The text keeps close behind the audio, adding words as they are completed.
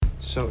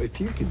So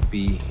if you could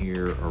be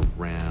here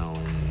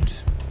around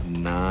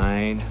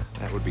 9,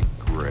 that would be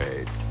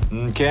great.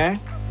 Okay?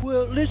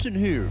 Well, listen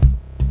here.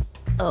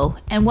 Oh,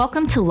 and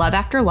welcome to Love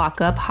After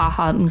Lockup,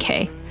 Haha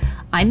MK.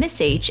 I'm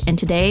Miss H, and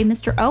today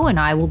Mr. O and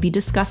I will be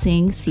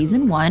discussing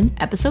Season 1,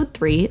 Episode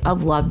 3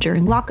 of Love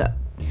During Lockup.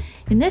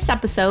 In this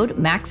episode,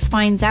 Max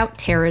finds out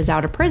Tara is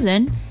out of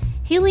prison,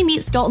 Haley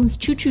meets Dalton's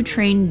choo-choo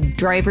train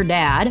driver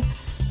dad,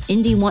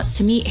 Indy wants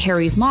to meet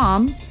Harry's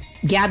mom,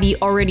 Gabby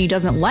already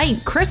doesn't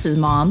like Chris's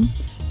mom,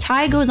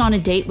 Ty goes on a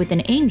date with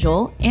an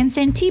angel, and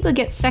Santiba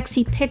gets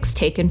sexy pics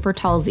taken for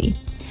Tulsi.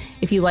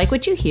 If you like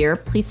what you hear,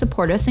 please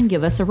support us and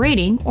give us a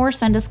rating or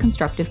send us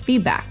constructive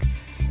feedback.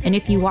 And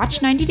if you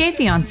watch 90 Day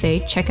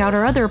Fiancé, check out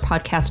our other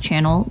podcast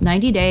channel,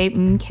 90 Day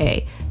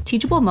MK,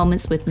 Teachable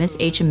Moments with Miss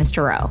H and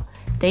Mr. O.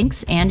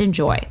 Thanks and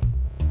enjoy.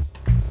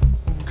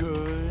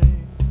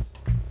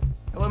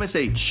 Hello, Miss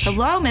H.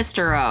 Hello,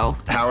 Mr. O.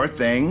 How are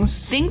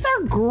things? Things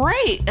are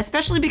great,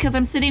 especially because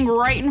I'm sitting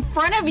right in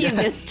front of you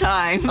this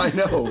time. I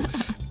know.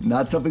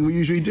 Not something we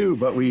usually do,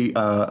 but we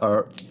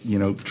are,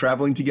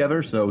 traveling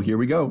together, so here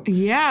we go.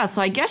 Yeah,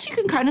 so I guess you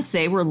can kind of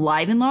say we're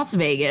live in Las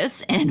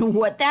Vegas, and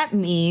what that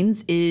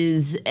means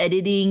is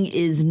editing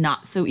is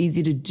not so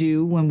easy to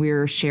do when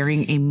we're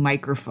sharing a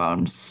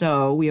microphone,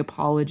 so we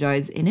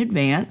apologize in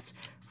advance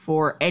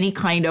for any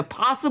kind of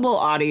possible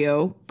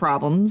audio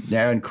problems.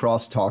 Yeah, and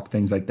crosstalk,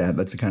 things like that.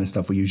 That's the kind of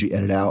stuff we usually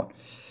edit out.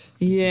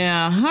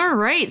 Yeah, all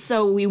right.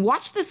 So we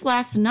watched this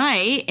last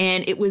night,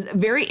 and it was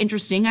very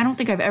interesting. I don't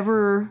think I've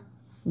ever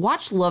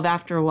watched Love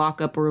After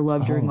Lockup or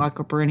Love During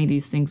Lockup or any of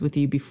these things with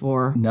you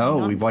before. No,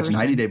 we've watched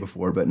 90 Day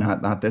before, but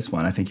not this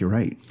one. I think you're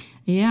right.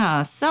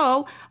 Yeah,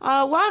 so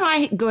why don't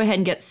I go ahead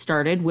and get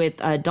started with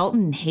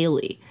Dalton and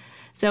Haley.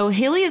 So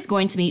Haley is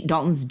going to meet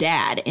Dalton's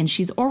dad, and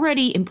she's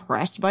already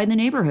impressed by the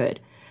neighborhood.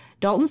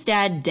 Dalton's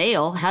dad,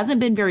 Dale,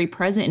 hasn't been very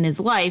present in his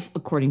life,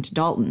 according to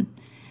Dalton.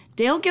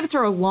 Dale gives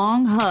her a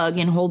long hug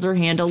and holds her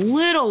hand a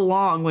little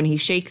long when he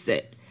shakes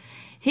it.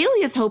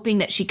 Haley is hoping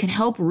that she can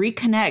help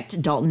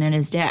reconnect Dalton and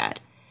his dad.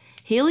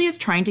 Haley is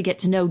trying to get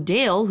to know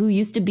Dale, who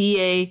used to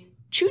be a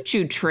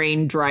choo-choo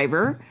train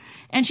driver,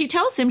 and she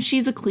tells him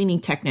she's a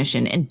cleaning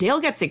technician, and Dale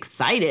gets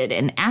excited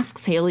and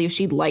asks Haley if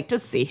she'd like to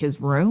see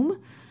his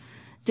room.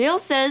 Dale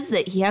says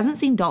that he hasn't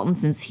seen Dalton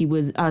since he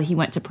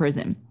went to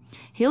prison.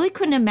 Haley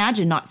couldn't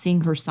imagine not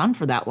seeing her son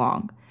for that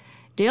long.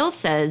 Dale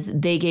says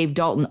they gave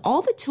Dalton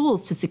all the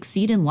tools to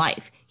succeed in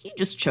life. He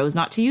just chose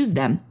not to use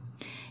them.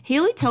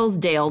 Haley tells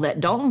Dale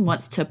that Dalton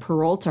wants to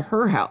parole to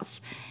her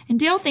house, and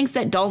Dale thinks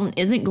that Dalton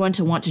isn't going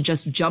to want to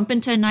just jump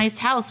into a nice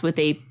house with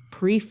a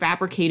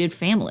prefabricated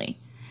family.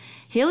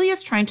 Haley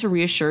is trying to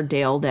reassure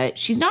Dale that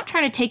she's not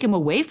trying to take him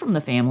away from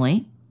the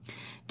family.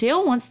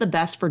 Dale wants the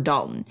best for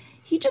Dalton.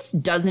 He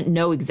just doesn't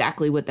know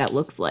exactly what that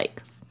looks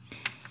like.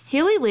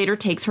 Haley later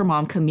takes her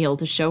mom Camille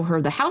to show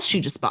her the house she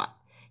just bought.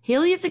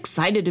 Haley is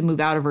excited to move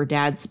out of her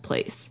dad's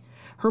place.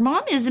 Her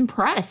mom is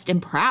impressed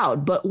and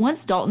proud, but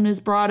once Dalton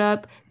is brought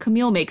up,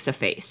 Camille makes a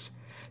face.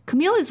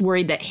 Camille is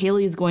worried that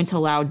Haley is going to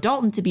allow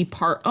Dalton to be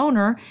part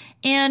owner,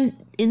 and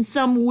in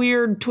some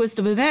weird twist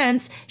of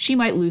events, she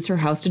might lose her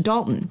house to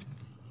Dalton.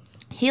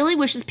 Haley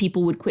wishes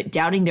people would quit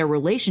doubting their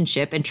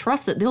relationship and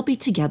trust that they'll be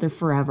together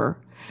forever.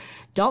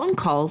 Dalton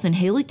calls and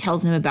Haley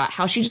tells him about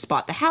how she just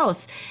bought the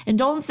house, and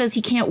Dalton says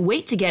he can't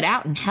wait to get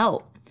out and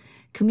help.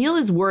 Camille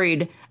is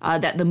worried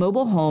that the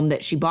mobile home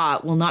that she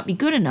bought will not be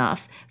good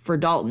enough for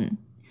Dalton.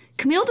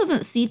 Camille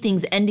doesn't see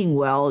things ending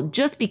well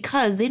just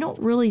because they don't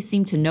really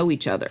seem to know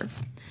each other.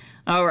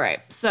 All right,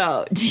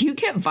 so do you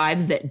get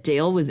vibes that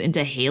Dale was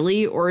into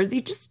Haley, or is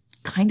he just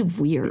kind of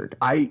weird?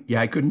 I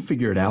couldn't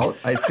figure it out.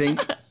 I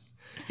think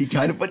he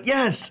kind of, but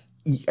yes,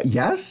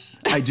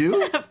 I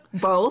do.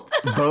 Both.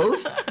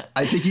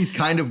 I think he's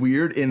kind of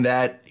weird in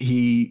that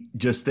he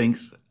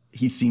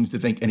seems to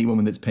think any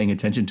woman that's paying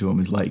attention to him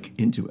is like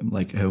into him,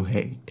 like, oh,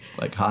 hey,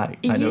 like, hi,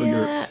 I know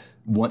you're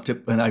want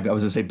to, and I was going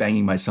to say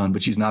banging my son,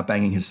 but she's not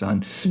banging his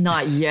son.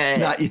 Not yet.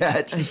 Not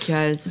yet. I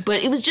guess.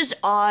 But it was just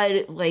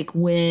odd, like,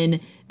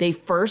 when they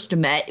first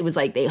met, it was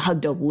like they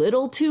hugged a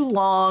little too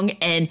long,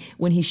 and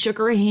when he shook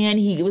her hand,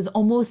 he was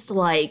almost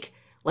like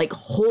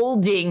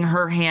holding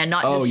her hand,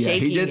 not just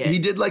shaking it. He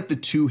did like the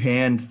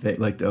two-hand thing,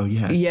 like, oh,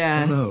 yes.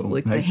 Yes, hello,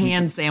 like nice the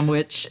hand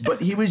sandwich.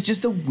 But he was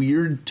just a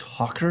weird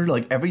talker.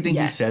 Like, everything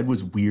he said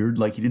was weird.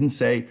 Like, he didn't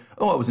say,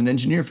 oh, I was an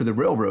engineer for the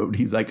railroad.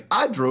 He's like,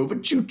 I drove a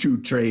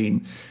choo-choo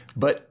train.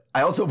 But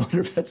I also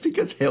wonder if that's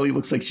because Haley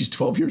looks like she's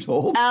 12 years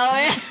old.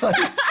 Oh,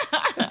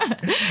 yeah.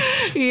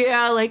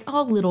 Yeah, like,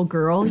 oh, little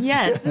girl,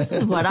 yes, this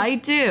is what I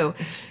do.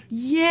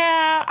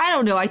 Yeah, I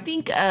don't know. I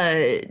think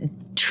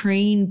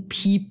trained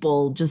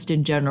people just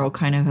in general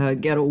kind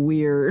of get a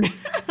weird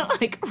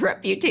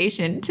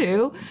reputation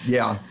too.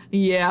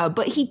 Yeah,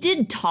 but he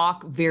did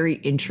talk very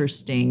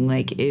interesting.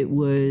 Like, it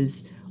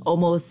was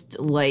almost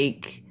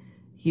like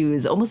he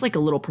was almost like a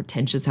little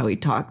pretentious how he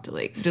talked,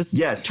 like just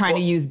trying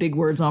to use big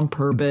words on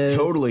purpose.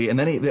 Totally. And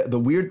then the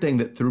weird thing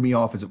that threw me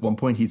off is at one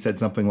point he said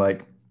something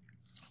like,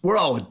 we're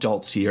all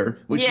adults here,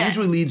 which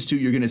usually leads to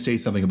you're going to say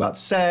something about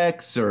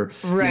sex or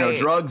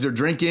drugs or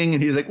drinking.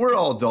 And he's like, we're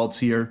all adults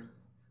here.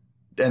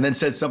 and then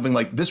says something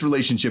like, "This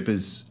relationship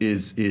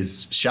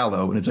is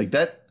shallow," and it's like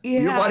that.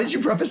 Yeah. Why did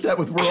you preface that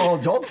with "We're all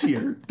adults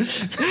here"?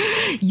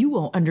 You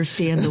won't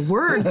understand the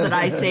words that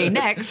I say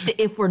next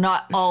if we're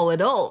not all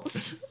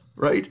adults.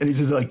 Right, and he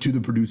says like to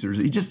the producers.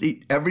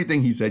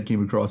 Everything he said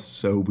came across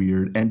so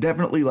weird, and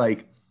definitely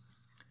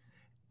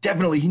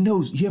he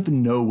knows. You have to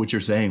know what you're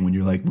saying when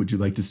you're like, "Would you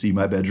like to see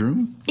my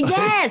bedroom?"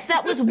 Yes,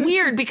 that was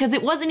weird because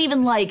it wasn't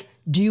even like,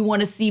 "Do you want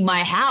to see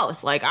my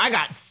house?" Like, I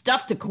got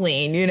stuff to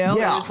clean, you know?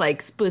 Yeah. It was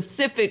like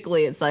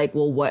specifically, it's like,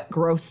 well, what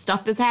gross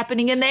stuff is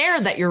happening in there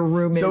that your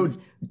room is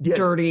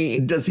dirty?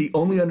 Does he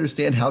only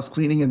understand house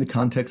cleaning in the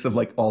context of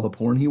like all the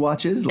porn he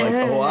watches? Like,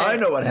 I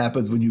know what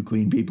happens when you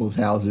clean people's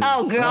houses.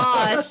 Oh,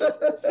 gosh.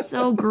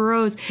 So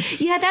gross.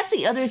 Yeah, that's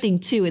the other thing,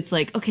 too. It's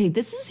like, okay,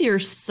 this is your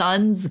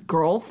son's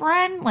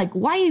girlfriend. Like,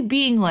 why are you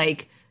being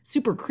like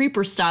super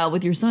creeper style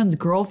with your son's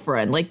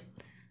girlfriend? Like,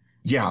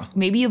 Yeah.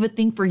 maybe you have a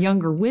thing for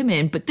younger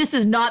women, but this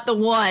is not the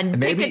one.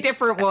 Pick a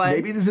different one.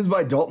 Maybe this is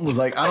why Dalton was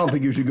like, I don't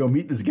think you should go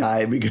meet this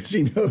guy, because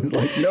he knows,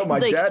 like, no, my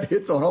dad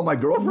hits on all my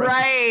girlfriends.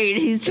 Right.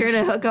 He's trying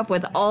to hook up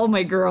with all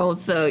my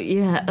girls. So,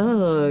 yeah.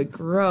 Oh,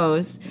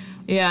 gross.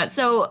 Yeah.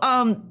 So,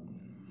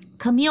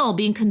 Camille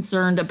being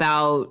concerned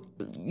about,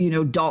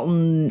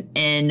 Dalton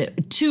and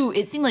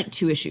it seemed like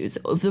two issues.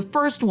 The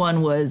first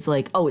one was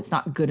like, oh, it's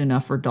not good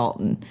enough for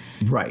Dalton.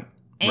 Right.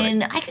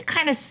 And I could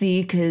kind of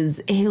see, because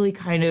Haley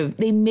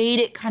they made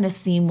it kind of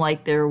seem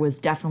like there was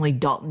definitely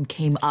Dalton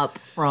came up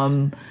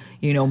from,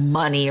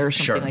 money or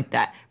something like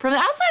that. From the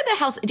outside the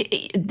house,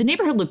 the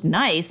neighborhood looked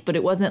nice, but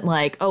it wasn't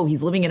like, oh,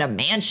 he's living in a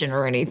mansion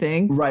or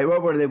anything. Right.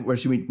 Where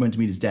she went to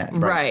meet his dad.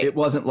 Right. It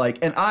wasn't like,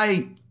 and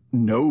I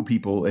know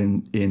people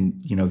in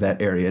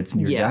that area. It's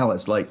near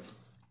Dallas. Like,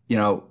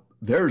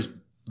 there's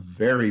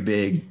very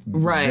big,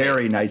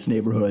 very nice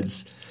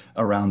neighborhoods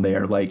around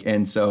there. Like,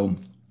 and so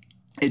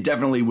it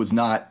definitely would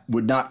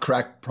not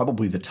crack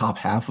probably the top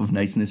half of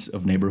niceness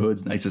of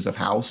neighborhoods, niceness of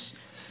house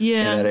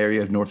in that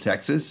area of North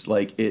Texas.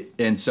 Like it,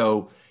 and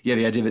so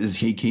the idea that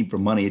he came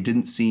from money, it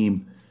didn't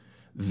seem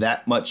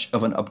that much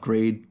of an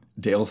upgrade,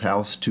 Dale's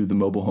house, to the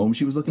mobile home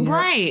she was looking at.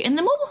 Right, and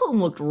the mobile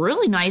home looked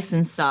really nice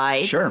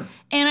inside. Sure.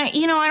 And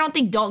I don't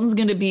think Dalton's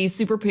going to be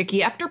super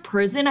picky. After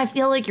prison, I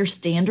feel like your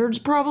standards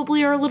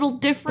probably are a little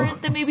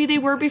different than maybe they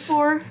were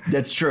before.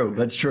 That's true.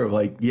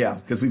 Like, yeah,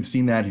 because we've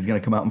seen that he's going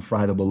to come out and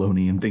fry the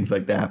bologna and things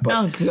like that. But,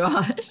 oh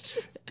gosh.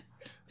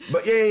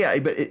 But yeah.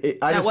 But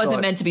that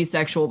wasn't meant to be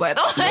sexual, by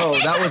the way. No,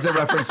 that was a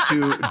reference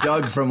to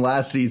Doug from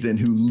last season,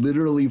 who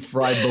literally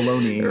fried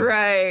bologna.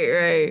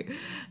 Right.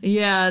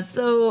 Yeah.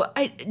 So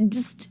I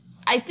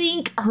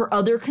think her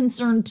other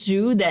concern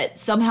too, that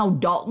somehow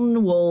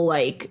Dalton will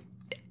like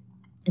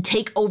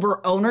take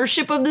over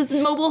ownership of this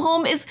mobile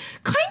home, is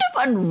kind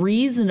of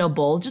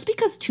unreasonable. Just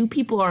because two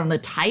people are on the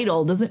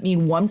title doesn't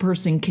mean one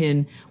person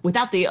can,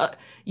 without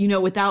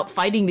without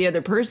fighting the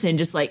other person,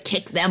 just like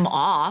kick them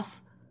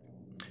off.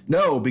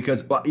 No,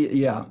 because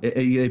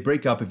they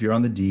break up. If you're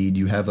on the deed,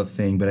 you have a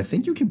thing, but I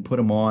think you can put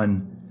them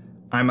on.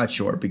 I'm not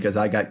sure, because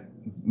I got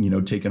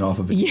taken off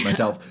of a deed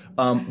myself.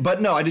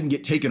 But no, I didn't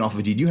get taken off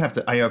of a deed.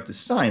 I have to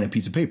sign a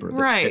piece of paper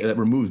that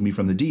removes me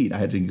from the deed. I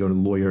had to go to the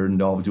lawyer and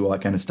do all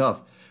that kind of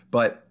stuff.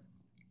 But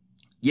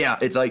yeah,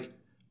 it's like,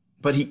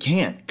 but he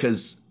can't,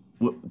 because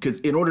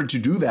in order to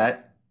do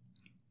that,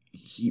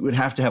 he would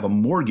have to have a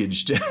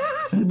mortgage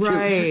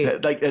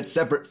that's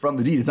separate from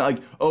the deed. It's not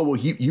like, oh, well,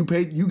 you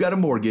got a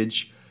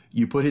mortgage.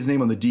 You put his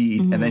name on the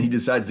deed, and then he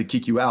decides to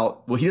kick you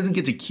out. Well, he doesn't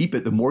get to keep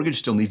it. The mortgage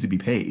still needs to be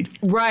paid.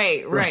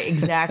 Right,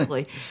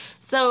 exactly.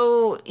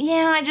 So,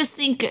 yeah, I just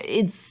think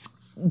it's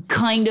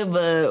kind of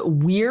a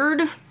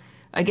weird,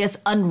 I guess,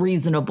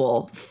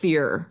 unreasonable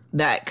fear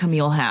that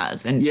Camille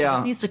has. And she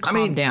just needs to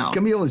calm down.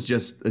 Camille is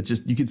just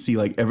you can see,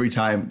 like, every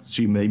time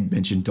she may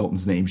mention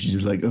Dalton's name, she's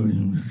just like, oh.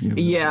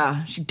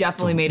 Yeah, she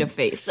definitely made a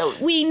face. So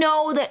we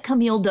know that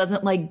Camille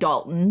doesn't like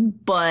Dalton,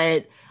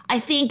 but I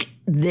think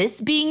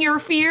this being your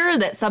fear,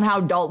 that somehow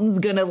Dalton's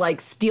gonna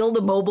like steal the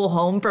mobile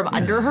home from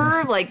under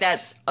her, like,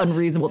 that's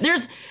unreasonable.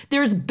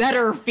 There's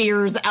better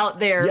fears out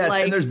there. Yes,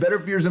 like, and there's better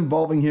fears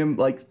involving him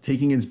like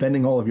taking and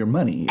spending all of your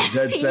money.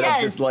 Instead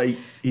of just like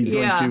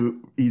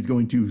he's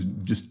going to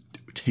just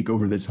take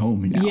over this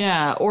home now.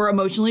 Yeah, or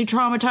emotionally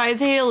traumatize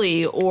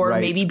Haley, or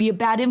maybe be a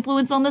bad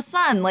influence on the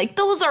son. Like,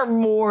 those are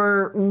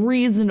more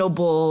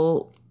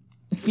reasonable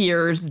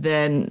fears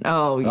than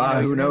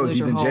who knows,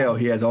 he's in jail.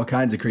 He has all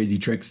kinds of crazy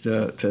tricks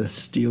to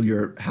steal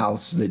your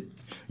house that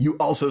you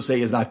also say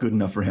is not good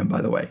enough for him,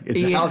 by the way.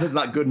 It's a house that's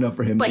not good enough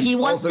for him, but he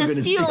wants to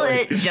steal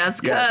it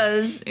just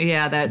because.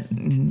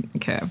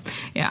 Okay.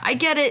 Yeah, I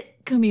get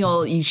it,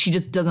 Camille. She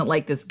just doesn't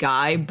like this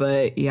guy,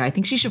 but yeah, I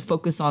think she should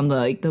focus on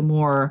the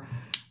more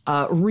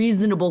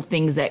reasonable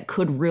things that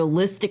could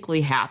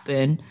realistically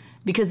happen.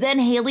 Because then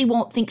Haley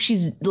won't think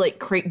she's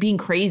like being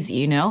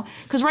crazy,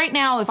 Because right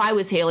now, if I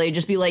was Haley, I'd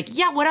just be like,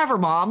 yeah, whatever,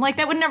 Mom. Like,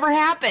 that would never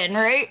happen,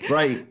 right?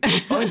 Right.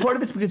 I mean, part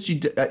of it's because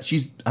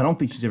I don't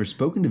think she's ever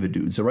spoken to the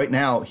dude. So right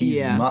now, he's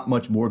not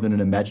much more than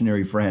an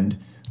imaginary friend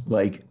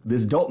like,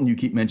 this Dalton you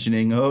keep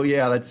mentioning, oh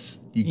yeah,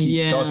 you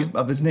keep talking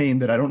about this name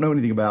that I don't know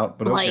anything about,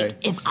 but okay.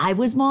 Like, if I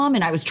was mom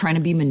and I was trying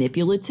to be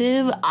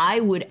manipulative, I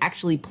would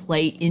actually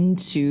play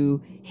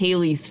into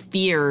Haley's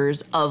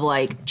fears of,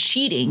 like,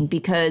 cheating,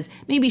 because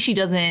maybe she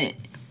doesn't,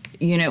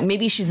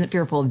 maybe she isn't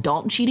fearful of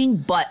Dalton cheating,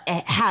 but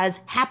it has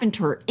happened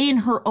to her in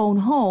her own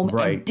home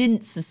and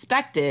didn't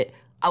suspect it.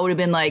 I would have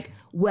been like,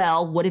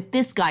 well, what if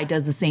this guy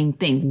does the same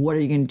thing? What are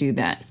you going to do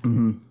then?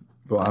 Mm-hmm.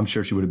 Well, I'm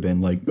sure she would have been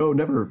like, oh,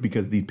 never,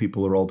 because these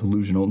people are all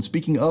delusional. And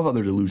speaking of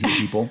other delusional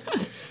people,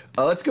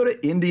 let's go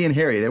to Indy and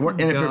Harry. They weren't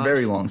in it for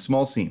very long.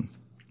 Small scene.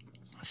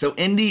 So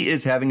Indy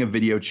is having a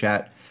video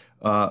chat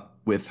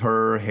with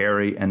her,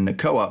 Harry, and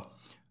Nakoa.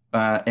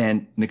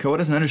 And Nakoa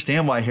doesn't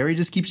understand why Harry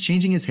just keeps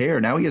changing his hair.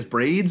 Now he has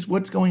braids.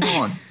 What's going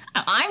on?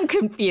 I'm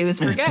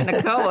confused. Forget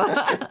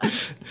Nakoa.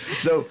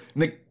 So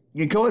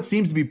Nakoa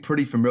seems to be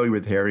pretty familiar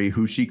with Harry,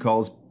 who she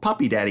calls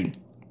Poppy Daddy.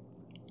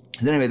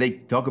 Anyway, they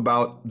talk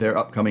about their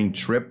upcoming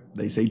trip.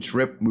 They say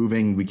trip,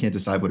 moving, we can't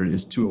decide what it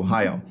is, to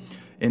Ohio.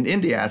 And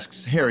Indy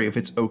asks Harry if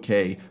it's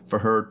okay for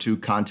her to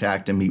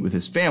contact and meet with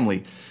his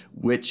family,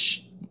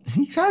 which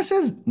he kind of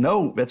says,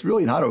 no, that's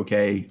really not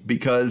okay,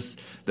 because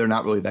they're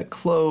not really that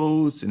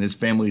close, and his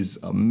family's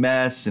a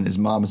mess, and his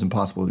mom is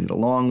impossible to get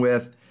along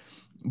with.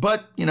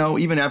 But,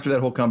 even after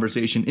that whole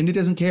conversation, Indy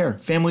doesn't care.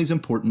 Family's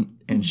important,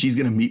 and she's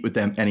going to meet with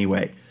them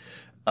anyway.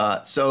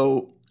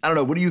 So, I don't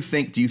know. What do you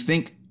think? Do you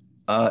think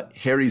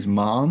Harry's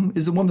mom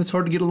is the one that's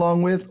hard to get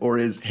along with, or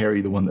is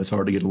Harry the one that's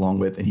hard to get along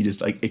with, and he just,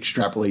 like,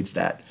 extrapolates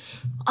that?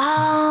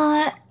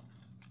 I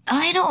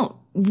don't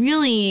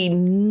really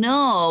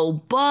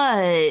know,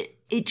 but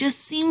it just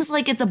seems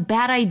like it's a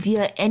bad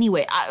idea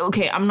anyway.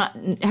 I'm not,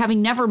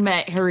 having never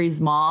met Harry's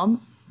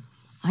mom,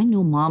 I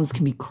know moms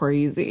can be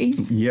crazy.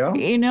 Yeah.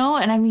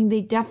 And I mean,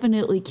 they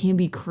definitely can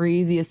be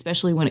crazy,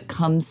 especially when it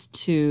comes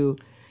to,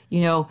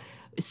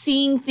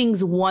 seeing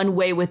things one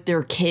way with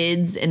their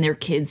kids and their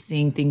kids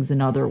seeing things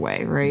another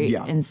way, right?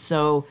 Yeah. And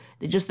so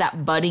just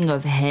that butting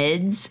of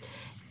heads.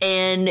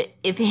 And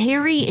if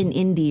Harry and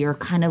Indy are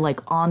kind of like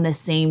on the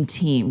same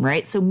team,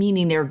 right? So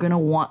meaning they're going to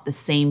want the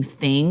same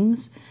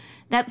things,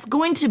 that's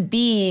going to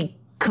be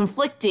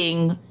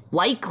conflicting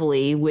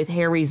likely with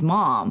Harry's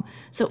mom.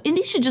 So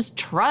Indy should just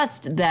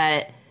trust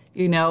that,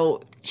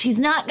 she's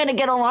not going to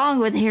get along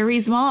with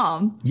Harry's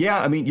mom. Yeah,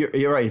 I mean,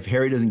 you're right. If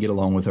Harry doesn't get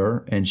along with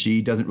her, and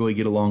she doesn't really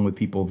get along with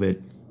people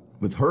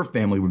with her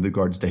family with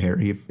regards to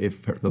Harry,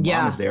 if the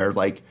mom is there,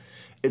 like,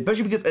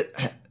 especially because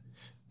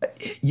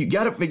you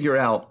got to figure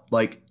out,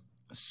 like,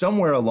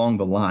 somewhere along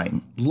the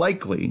line,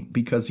 likely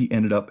because he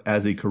ended up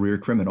as a career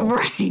criminal.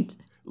 Right.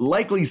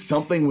 Likely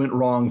something went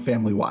wrong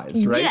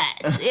family-wise, right?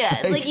 Yes,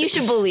 yeah, like you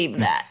should believe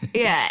that.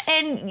 Yeah,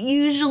 and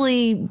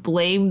usually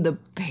blame the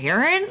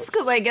parents,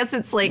 because I guess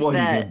it's like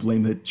that. You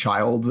blame the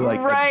child, like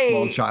a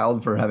small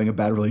child, for having a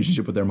bad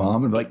relationship with their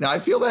mom, and like, no, I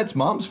feel that's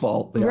mom's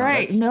fault. Yeah,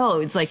 right? No,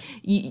 it's like,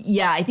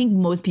 I think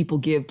most people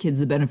give kids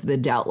the benefit of the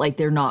doubt, like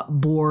they're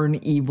not born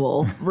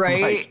evil,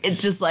 right?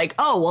 It's just like,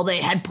 oh, well, they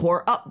had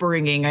poor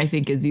upbringing, I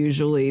think is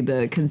usually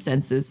the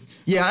consensus.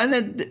 Yeah, and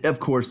then, of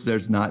course,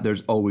 there's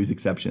always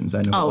exceptions.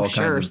 I know all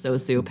kinds of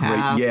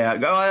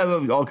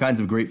sociopaths. All kinds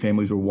of great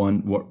families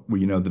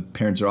where the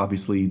parents are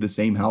obviously the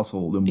same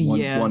household,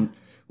 and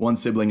one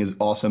sibling is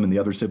awesome and the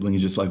other sibling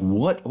is just like,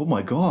 what? Oh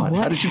my God,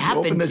 how did you grow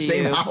up in the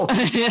same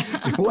house?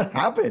 What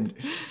happened?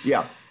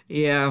 Yeah.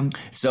 Yeah.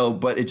 So,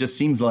 but it just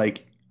seems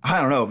like, I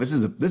don't know, this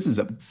is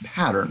a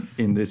pattern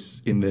in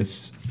this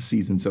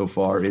season so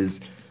far,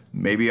 is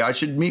maybe I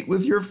should meet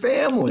with your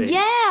family.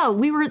 Yeah,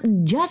 we were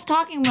just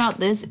talking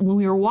about this when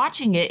we were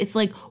watching it. It's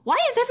like, why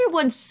is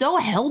everyone so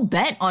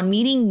hell-bent on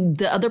meeting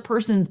the other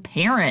person's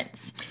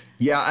parents?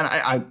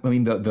 Yeah, and I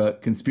mean, the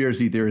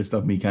conspiracy theorist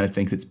of me kind of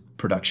thinks it's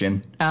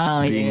production.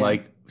 Oh, being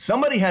like,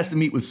 somebody has to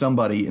meet with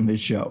somebody in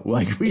this show.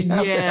 Like, we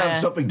have to have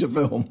something to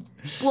film.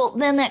 Well,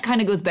 then that kind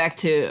of goes back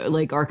to,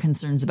 like, our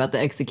concerns about the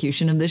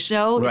execution of the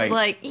show. Right. It's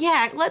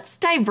like, let's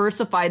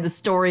diversify the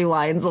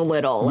storylines a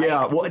little. Like,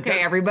 yeah. Well,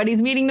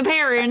 everybody's meeting the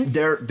parents.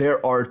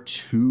 There are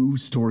two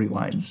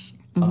storylines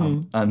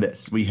on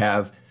this. We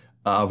have,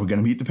 we're going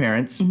to meet the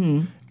parents,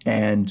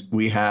 and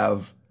we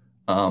have,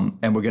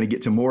 and we're going to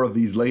get to more of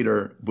these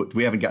later, but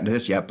we haven't gotten to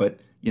this yet, but,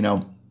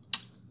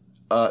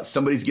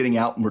 somebody's getting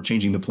out and we're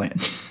changing the plan.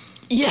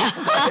 Yeah.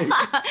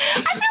 I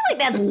feel like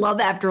that's Love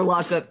After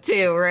Lockup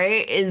too,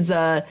 right? Is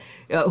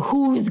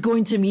who's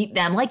going to meet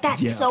them? Like,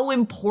 that's so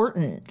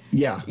important.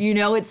 Yeah.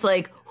 It's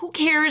like, who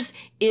cares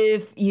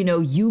if,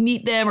 you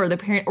meet them or the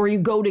parent, or you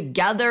go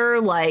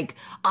together? Like,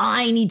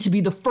 I need to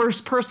be the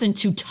first person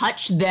to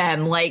touch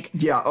them. Like,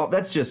 yeah. Oh,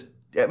 that's just,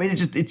 I mean, it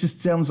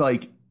just sounds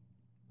like,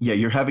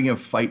 you're having a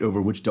fight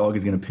over which dog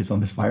is going to piss on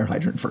this fire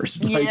hydrant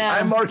first. Like,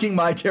 I'm marking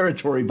my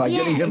territory by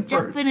getting him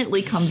first. It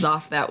definitely comes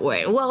off that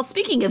way. Well,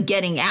 speaking of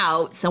getting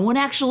out, someone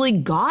actually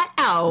got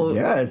out.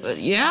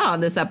 Yes. On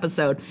this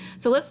episode.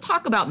 So let's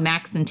talk about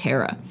Max and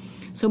Tara.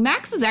 So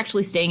Max is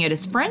actually staying at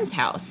his friend's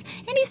house,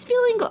 and he's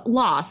feeling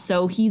lost,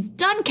 so he's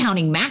done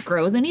counting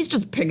macros, and he's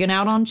just pigging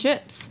out on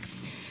chips.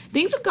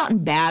 Things have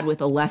gotten bad with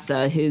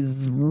Alessa,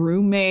 his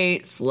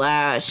roommate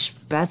slash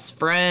best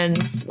friend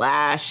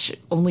slash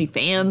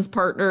OnlyFans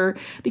partner,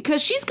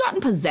 because she's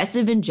gotten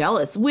possessive and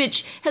jealous,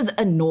 which has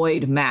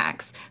annoyed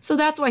Max. So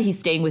that's why he's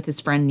staying with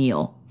his friend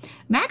Neil.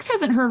 Max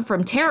hasn't heard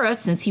from Tara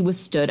since he was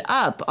stood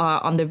up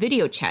on the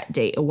video chat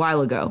date a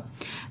while ago.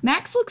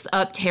 Max looks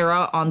up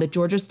Tara on the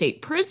Georgia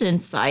State Prison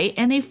site,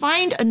 and they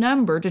find a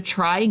number to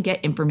try and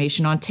get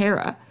information on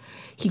Tara.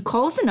 He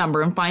calls the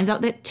number and finds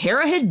out that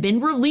Tara had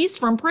been released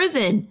from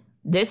prison.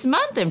 This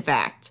month, in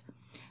fact.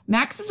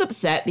 Max is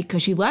upset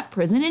because she left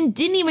prison and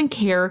didn't even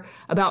care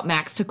about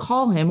Max to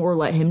call him or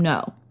let him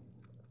know.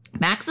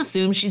 Max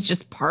assumes she's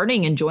just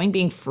partying, enjoying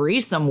being free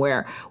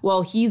somewhere,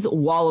 while he's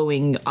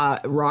wallowing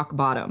rock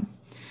bottom.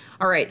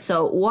 All right,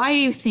 so why do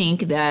you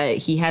think that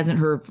he hasn't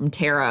heard from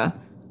Tara?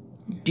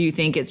 Do you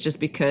think it's just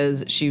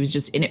because she was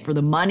just in it for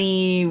the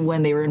money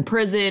when they were in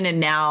prison, and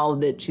now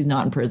that she's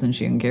not in prison,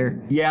 she doesn't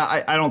care?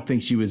 Yeah, I don't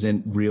think she was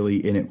really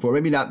in it for,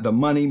 maybe not the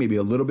money, maybe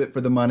a little bit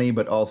for the money,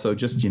 but also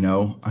just,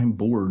 I'm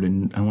bored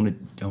and I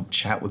want to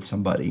chat with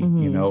somebody,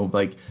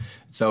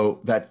 so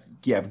that,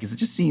 because it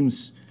just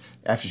seems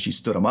after she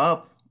stood him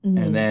up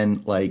and then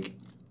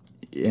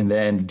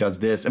does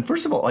this. And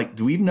first of all,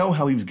 do we even know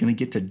how he was going to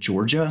get to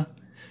Georgia?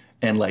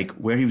 And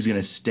where he was going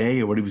to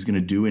stay or what he was going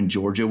to do in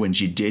Georgia when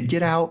she did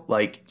get out,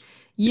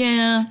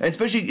 yeah.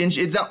 Especially, and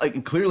it's not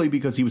clearly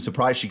because he was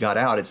surprised she got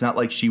out. It's not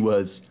like she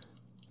was,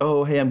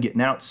 oh, hey, I'm getting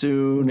out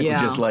soon. It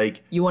was just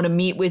you want to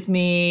meet with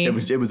me? It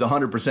was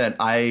 100%.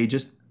 I'm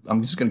just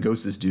going to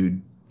ghost this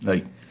dude.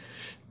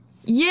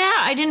 Yeah,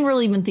 I didn't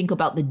really even think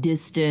about the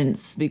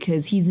distance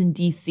because he's in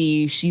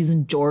D.C., she's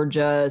in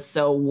Georgia.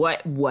 So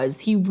what was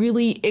he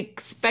really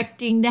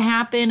expecting to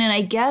happen? And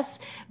I guess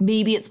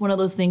maybe it's one of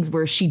those things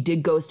where she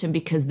did ghost him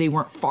because they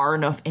weren't far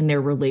enough in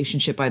their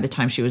relationship by the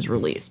time she was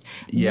released.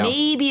 Yeah.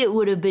 Maybe it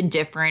would have been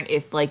different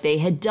if they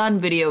had done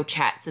video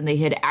chats and they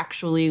had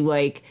actually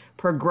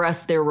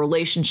progressed their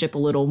relationship a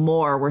little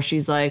more, where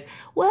she's like,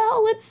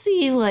 well, let's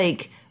see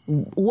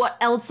what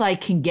else I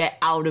can get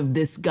out of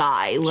this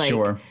guy.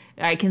 Sure.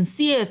 I can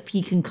see if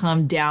he can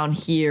come down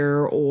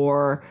here,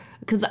 or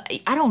because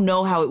I don't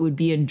know how it would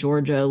be in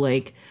Georgia.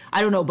 I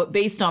don't know, but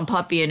based on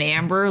Puppy and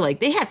Amber,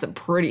 they had some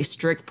pretty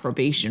strict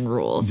probation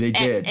rules. They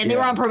did. And they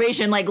were on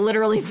probation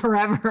literally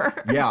forever.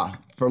 Yeah,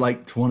 for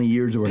 20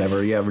 years or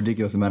whatever. Yeah,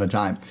 ridiculous amount of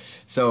time.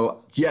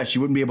 So, yeah, she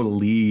wouldn't be able to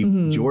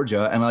leave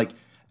Georgia.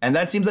 And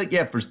that seems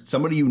for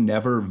somebody you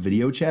never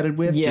video chatted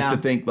with, just to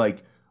think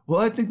well,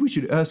 I think we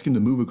should ask him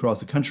to move across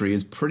the country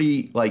is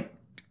pretty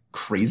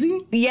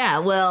crazy? Yeah,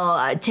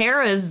 well,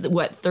 Tara's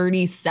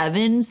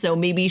 37, so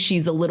maybe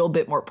she's a little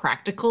bit more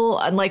practical,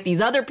 unlike these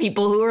other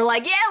people who are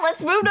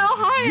let's move to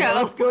Ohio. Yeah,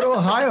 let's go to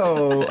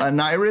Ohio. And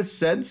Iris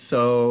said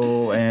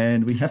so,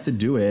 and we have to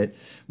do it.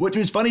 Which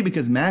is funny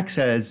because Max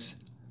has,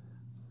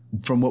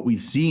 from what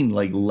we've seen,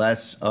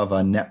 less of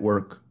a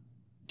network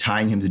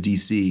tying him to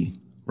DC,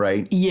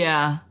 right?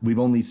 Yeah. We've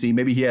only seen,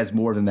 maybe he has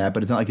more than that,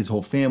 but it's not like his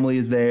whole family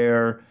is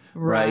there,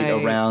 right?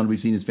 Around. We've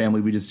seen his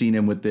family. We just seen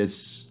him with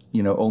this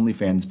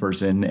OnlyFans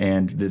person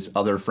and this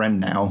other friend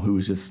now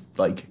who's just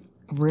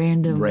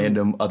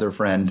random other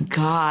friend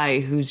guy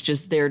who's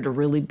just there to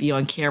really be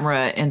on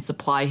camera and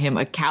supply him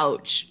a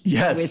couch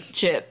with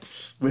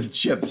chips.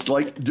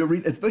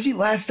 Doritos, especially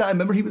last time.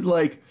 Remember he was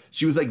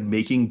she was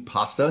making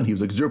pasta and he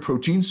was is there a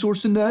protein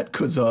source in that?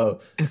 Because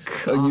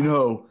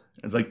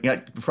it's I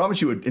promise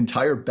you an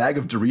entire bag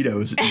of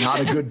Doritos is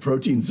not a good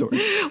protein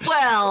source.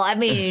 Well, I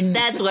mean,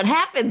 that's what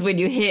happens when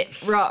you hit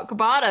rock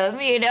bottom,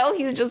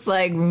 He's just he's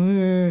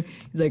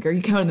are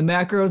you counting the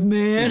macros,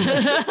 man?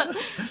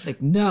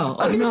 No.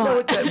 I don't even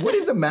know what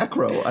is a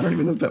macro? I don't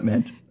even know what that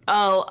meant.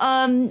 Oh,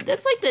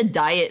 that's the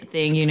diet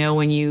thing,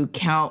 when you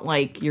count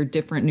your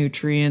different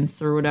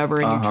nutrients or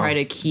whatever, and you try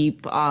to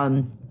keep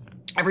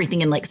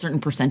everything in certain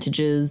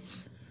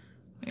percentages.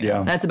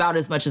 Yeah. That's about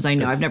as much as I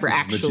know. I've never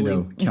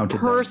actually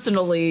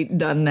personally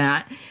done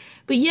that.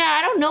 But yeah,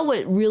 I don't know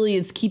what really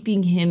is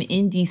keeping him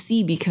in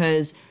DC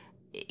because,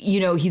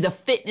 he's a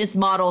fitness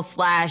model /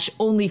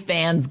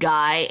 OnlyFans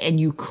guy, and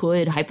you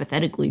could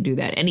hypothetically do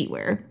that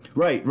anywhere.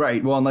 Right.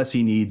 Well, unless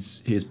he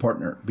needs his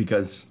partner,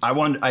 because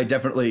I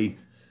definitely,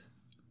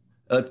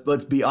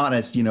 let's be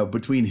honest,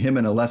 between him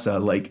and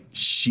Alessa,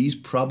 she's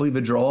probably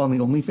the draw on the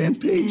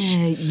OnlyFans page.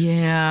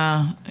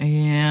 Yeah.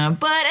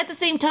 But at the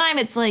same time,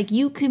 it's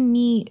you can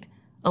meet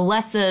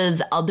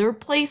Alessa's other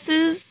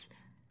places.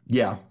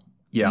 Yeah.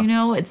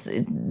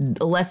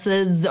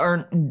 Alessa's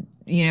aren't,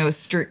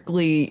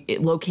 strictly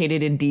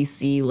located in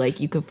DC.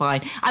 You could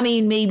find,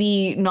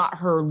 maybe not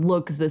her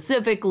look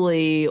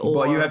specifically.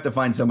 But you have to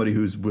find somebody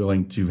who's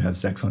willing to have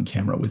sex on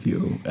camera with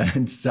you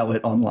and sell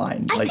it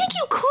online. I think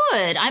you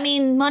could.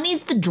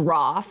 Money's the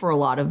draw for a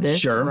lot of this,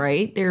 sure.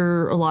 Right?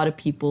 There are a lot of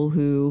people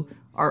who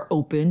are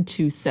open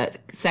to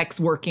sex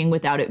working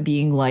without it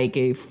being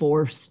a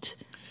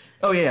forced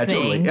Oh yeah, thing.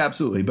 Totally. Yeah,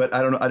 absolutely. But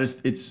I don't know.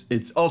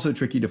 It's also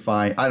tricky to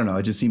find. I don't know.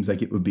 It just seems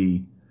like it would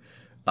be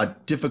a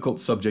difficult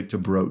subject to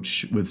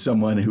broach with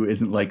someone who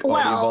isn't already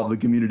involved in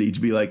the community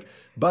to be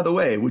by the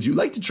way, would you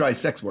like to try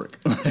sex work?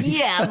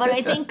 Yeah, but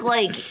I think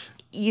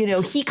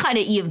he kind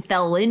of even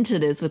fell into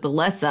this with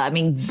Alessa. I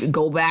mean,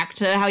 go back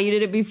to how you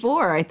did it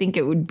before. I think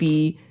it would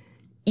be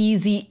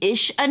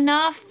easy-ish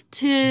enough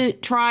to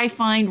try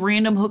find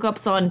random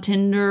hookups on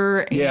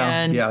Tinder. Yeah,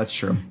 and, that's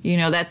true.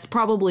 That's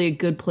probably a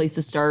good place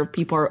to start. If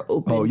people are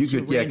open to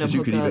random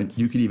hookups.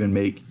 You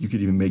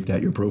could even make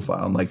that your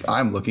profile. I'm like,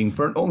 I'm looking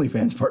for an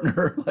OnlyFans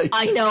partner.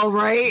 I know,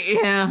 right?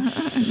 Yeah,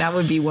 that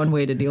would be one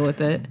way to deal with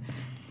it.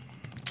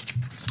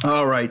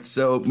 All right,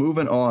 so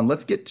moving on,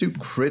 let's get to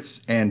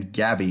Chris and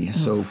Gabby.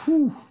 So,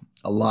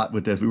 a lot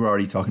with this. We were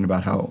already talking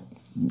about how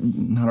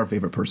not our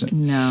favorite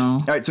person. No.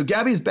 All right, so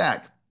Gabby is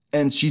back.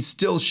 And she's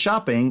still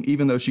shopping,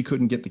 even though she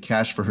couldn't get the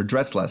cash for her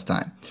dress last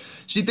time.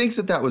 She thinks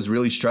that was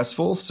really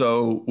stressful.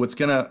 So what's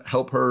going to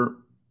help her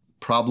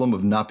problem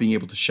of not being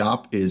able to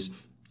shop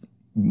is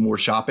more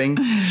shopping.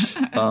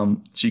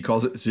 She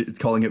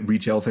calling it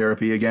retail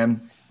therapy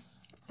again.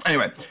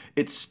 Anyway,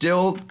 it's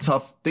still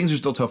tough. Things are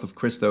still tough with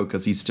Chris, though,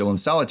 because he's still in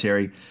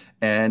solitary.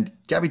 And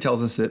Gabby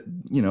tells us that,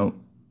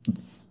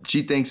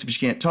 she thinks if she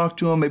can't talk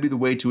to him, maybe the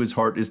way to his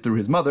heart is through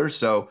his mother.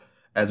 So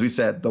as we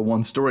said, the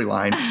one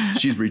storyline,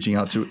 she's reaching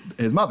out to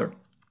his mother.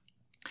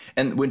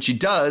 And when she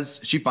does,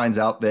 she finds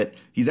out that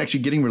he's actually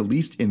getting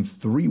released in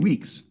 3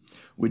 weeks,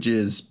 which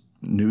is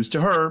news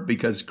to her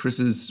because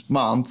Chris's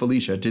mom,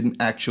 Felicia, didn't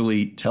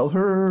actually tell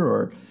her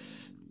or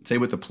say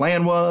what the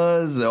plan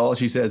was. All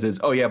she says is,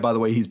 oh, yeah, by the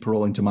way, he's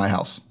paroling to my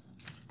house.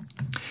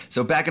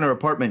 So back in her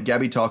apartment,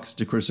 Gabby talks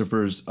up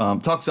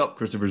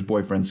Christopher's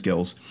boyfriend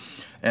skills.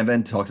 And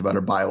then talks about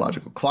her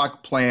biological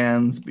clock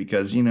plans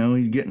because,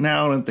 he's getting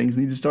out and things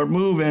need to start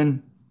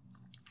moving.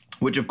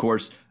 Which, of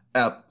course,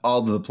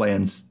 all of the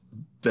plans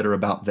that are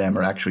about them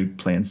are actually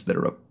plans that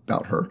are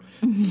about her.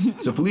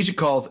 So Felicia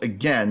calls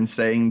again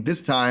saying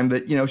this time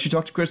that, she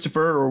talked to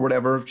Christopher or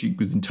whatever. She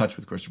was in touch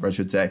with Christopher, I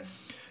should say.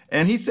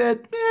 And he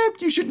said,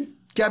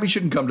 Gabby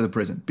shouldn't come to the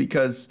prison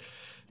because,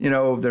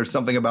 there's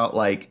something about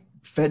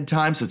Fed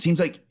time. So it seems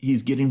like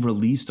he's getting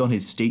released on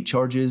his state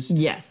charges.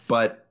 Yes.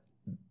 But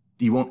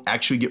he won't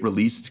actually get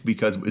released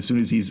because as soon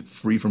as he's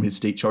free from his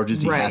state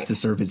charges, he has to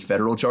serve his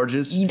federal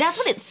charges. That's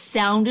what it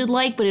sounded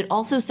like, but it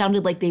also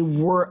sounded like they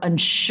were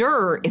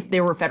unsure if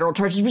there were federal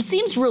charges, which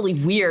seems really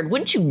weird.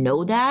 Wouldn't you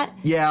know that?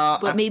 Yeah.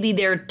 But maybe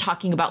they're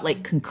talking about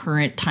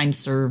concurrent time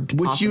served,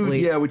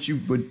 possibly. Which you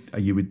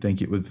would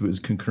think it was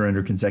concurrent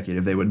or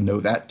consecutive. They would know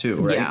that too,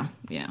 right?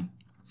 Yeah.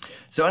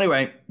 So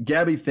anyway,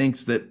 Gabby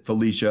thinks that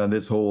Felicia and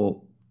this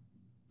whole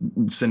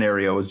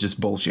scenario is just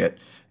bullshit.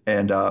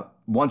 And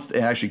once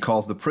it actually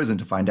calls the prison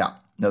to find out.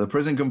 Now, the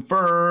prison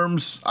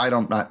confirms.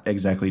 I'm not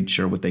exactly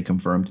sure what they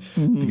confirmed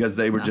because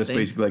they were just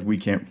basically like, we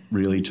can't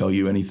really tell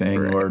you anything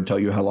or tell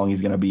you how long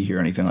he's going to be here or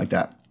anything like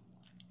that.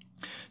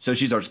 So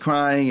she starts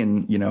crying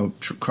and,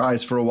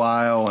 cries for a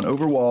while. And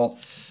overall,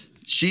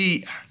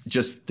 she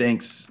just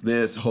thinks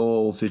this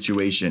whole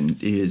situation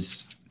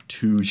is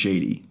too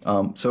shady.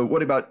 So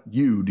what about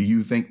you? Do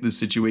you think the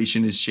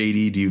situation is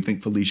shady? Do you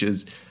think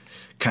Felicia's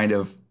kind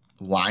of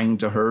lying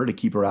to her to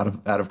keep her out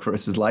of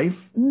Chris's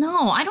life?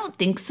 No, I don't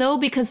think so,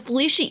 because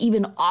Felicia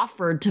even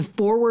offered to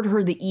forward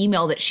her the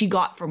email that she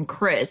got from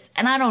Chris.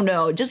 And I don't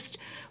know, just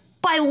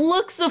by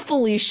looks of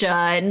Felicia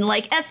and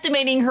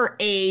estimating her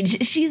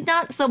age, she's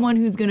not someone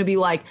who's going to be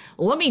like,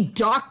 let me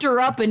doctor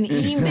up an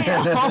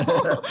email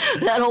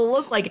that'll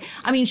look like.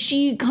 I mean,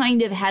 she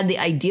kind of had the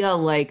idea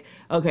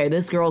okay,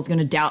 this girl's going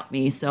to doubt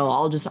me, so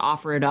I'll just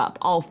offer it up.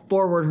 I'll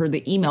forward her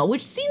the email,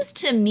 which seems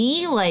to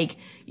me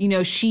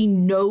she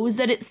knows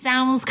that it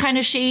sounds kind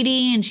of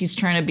shady and she's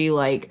trying to be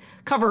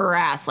cover her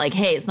ass.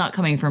 Hey, it's not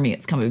coming from me.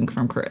 It's coming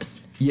from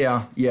Chris.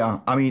 Yeah.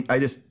 I mean,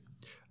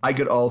 I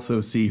could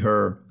also see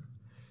her,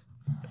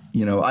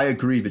 I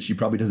agree that she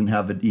probably doesn't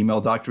have the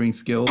email doctoring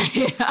skills,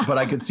 but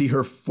I could see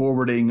her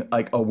forwarding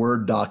a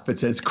Word doc that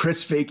says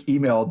Chris fake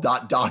email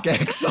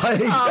 .docx.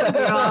 Oh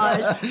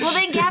gosh. Well,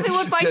 then Gabby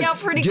would find out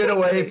pretty quickly. Get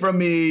away from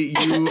me.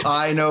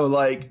 I know,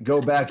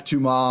 go back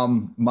to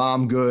mom.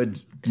 Mom good.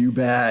 You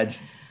bad.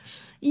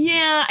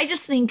 Yeah, I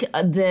just think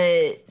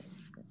that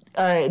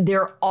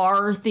there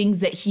are things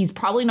that he's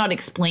probably not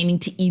explaining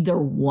to either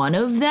one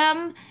of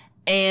them.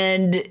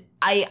 And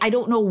I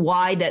don't know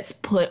why that's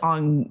put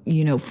on,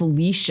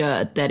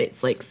 Felicia, that it's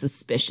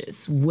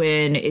suspicious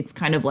when it's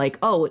kind of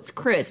oh, it's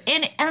Chris.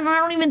 And I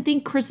don't even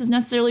think Chris is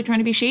necessarily trying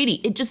to be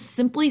shady. It just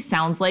simply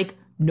sounds like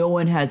no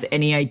one has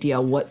any idea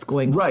what's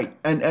going on. Right.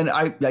 And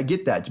I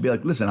get that, to be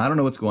listen, I don't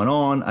know what's going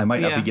on. I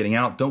might not be getting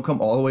out. Don't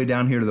come all the way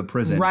down here to the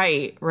prison.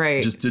 Right.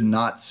 Just to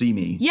not see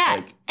me.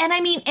 Yeah. And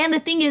I mean, and the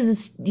thing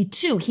is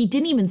too, he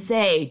didn't even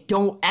say,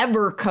 don't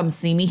ever come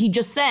see me. He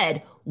just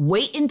said,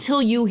 wait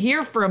until you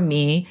hear from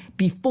me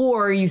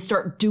before you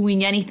start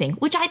doing anything,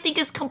 which I think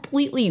is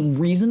completely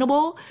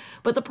reasonable.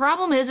 But the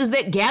problem is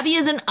that Gabby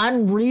is an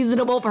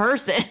unreasonable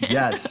person.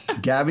 Yes.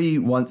 Gabby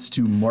wants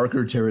to mark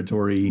her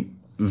territory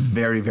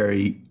very,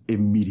 very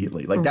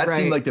immediately. That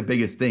seemed like the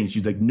biggest thing.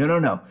 She's like,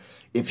 no.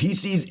 If he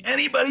sees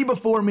anybody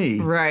before me,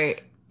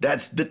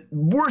 That's the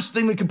worst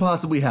thing that could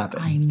possibly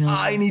happen. I know.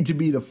 I need to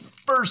be the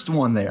first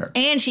one there.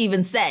 And she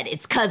even said,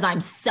 it's because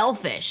I'm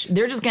selfish.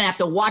 They're just going to have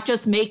to watch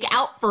us make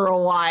out for a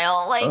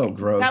while. Like, oh,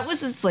 gross. That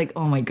was just like,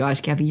 oh my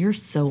gosh, Gabby, you're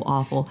so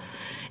awful.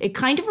 It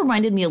kind of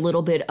reminded me a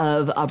little bit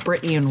of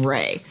Brittany and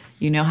Ray.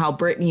 You know how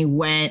Brittany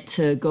went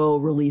to go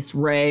release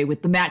Ray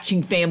with the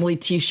matching family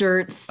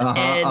t-shirts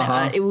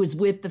and it was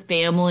with the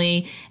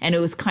family and it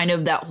was kind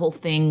of that whole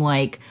thing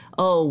like,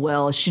 oh,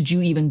 well, should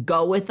you even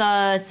go with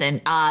us?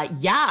 And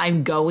yeah,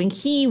 I'm going.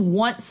 He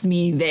wants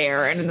me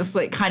there. And it's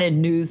like kind of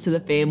news to the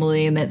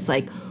family. And it's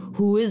like,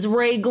 who is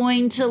Ray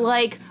going to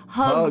like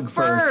hug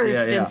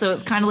first? Yeah. And so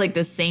it's kind of like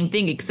the same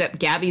thing, except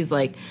Gabby's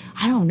like,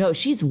 I don't know.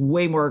 She's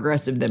way more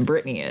aggressive than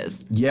Brittany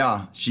is.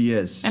 Yeah, she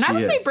is. And I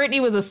would say Brittany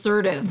was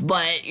assertive,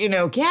 but, you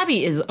know,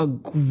 Gabby is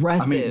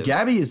aggressive. I mean,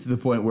 Gabby is to the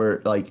point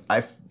where, like,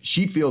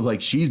 she feels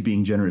like she's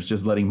being generous,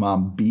 just letting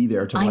mom be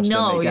there to watch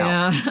them make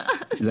out.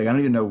 She's like, I don't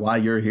even know why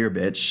you're here,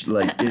 bitch.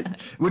 Like,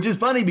 which is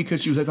funny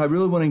because she was like, I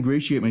really want to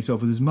ingratiate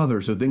myself with his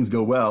mother so things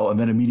go well. And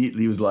then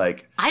immediately was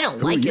like, I don't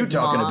who like are you his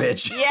talking mom. to,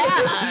 bitch?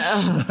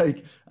 Yeah.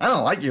 Like, I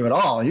don't like you at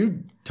all.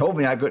 You told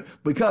me I could.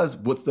 Because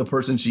what's the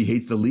person she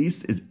hates the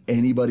least is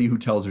anybody who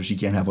tells her she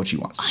can't have what she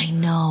wants. I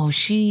know.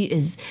 She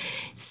is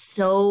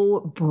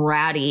so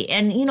bratty.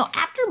 And, you know,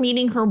 after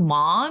meeting her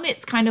mom,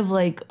 it's kind of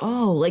like,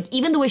 oh, like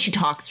even the way she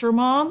talks to her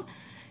mom,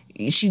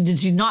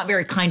 she's not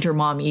very kind to her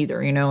mom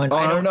either, you know? And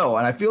I don't know.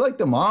 And I feel like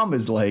the mom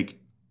is like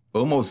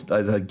almost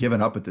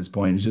given up at this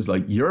point. It's just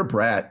like, you're a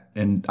brat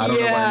and I don't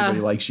know why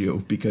anybody likes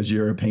you because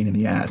you're a pain in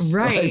the ass.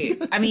 Right.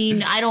 I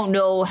mean, I don't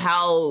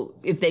know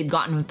if they've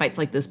gotten in fights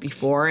like this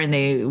before and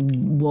they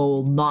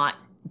will not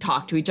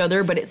talk to each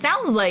other. But it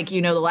sounds like,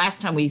 you know, the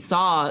last time we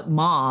saw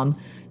mom,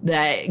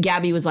 that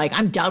Gabby was like,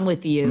 I'm done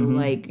with you. Mm-hmm.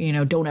 Like, you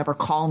know, don't ever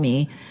call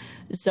me.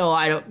 So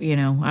I don't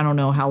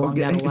know how long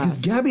that'll last. Because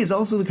Gabby is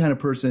also the kind of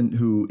person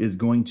who is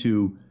going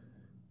to,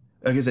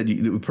 like I said,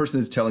 the person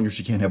that's telling her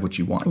she can't have what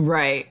she wants.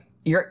 Right.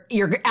 You're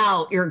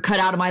out. You're cut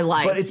out of my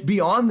life. But it's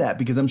beyond that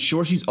because I'm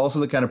sure she's also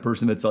the kind of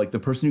person that's like the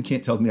person who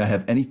can't tell me I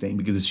have anything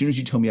because as soon as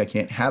you tell me I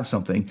can't have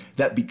something,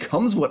 that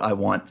becomes what I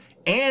want.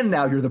 And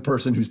now you're the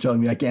person who's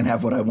telling me I can't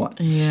have what I want.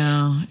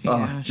 Yeah.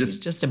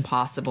 Just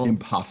impossible.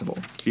 Impossible.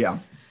 Yeah.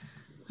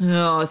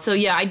 Oh, so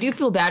yeah, I do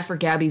feel bad for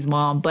Gabby's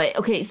mom. But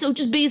okay, so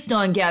just based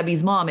on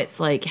Gabby's mom, it's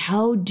like,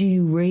 how do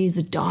you raise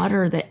a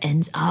daughter that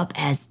ends up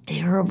as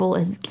terrible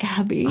as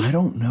Gabby? I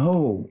don't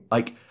know.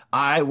 Like,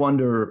 I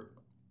wonder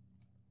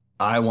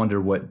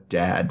what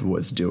dad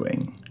was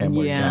doing and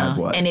what dad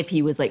was. And if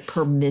he was like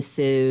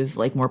permissive,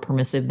 like more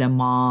permissive than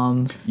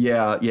mom.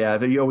 Yeah.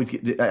 You always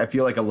get, I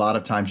feel like a lot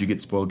of times you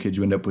get spoiled kids,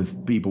 you end up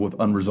with people with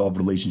unresolved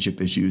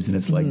relationship issues. And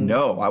it's like,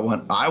 no, I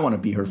want to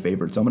be her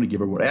favorite. So I'm going to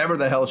give her whatever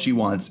the hell she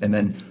wants. And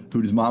then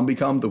who does mom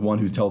become? The one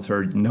who tells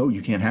her, no,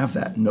 you can't have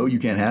that. No, you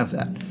can't have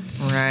that.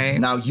 Right.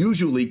 Now,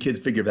 usually kids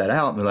figure that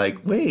out and they're like,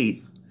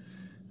 wait,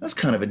 that's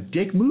kind of a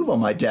dick move on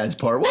my dad's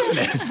part, wasn't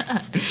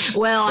it?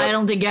 Well, I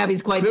don't think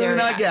Gabby's quite there. Clearly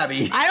not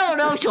Gabby. I don't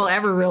know if she'll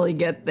ever really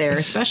get there,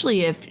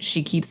 especially if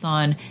she keeps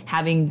on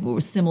having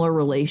similar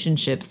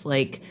relationships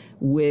like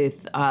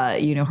with,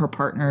 her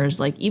partners.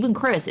 Like even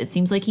Chris, it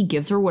seems like he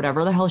gives her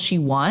whatever the hell she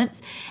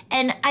wants.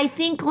 And I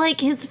think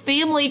like his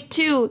family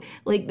too,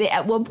 like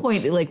at one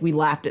point, like we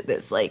laughed at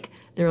this, like,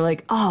 they're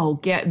like, oh,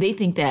 they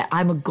think that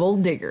I'm a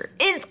gold digger.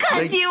 It's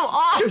because you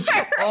are. Because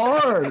you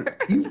are.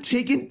 You've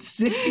taken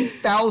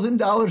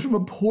 $60,000 from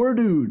a poor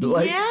dude.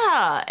 Like,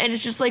 yeah. And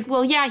it's just like,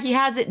 well, yeah, he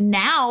has it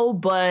now,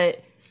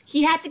 but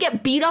he had to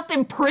get beat up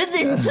in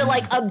prison to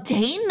like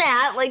obtain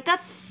that. Like,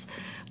 that's...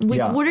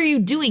 What are you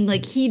doing?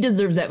 Like, he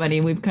deserves that money.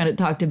 And we've kind of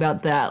talked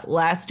about that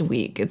last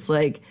week. It's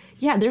like,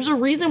 yeah, there's a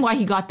reason why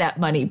he got that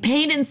money.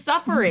 Pain and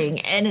suffering.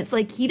 And it's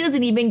like, he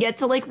doesn't even get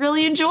to, like,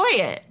 really enjoy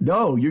it.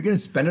 No, you're going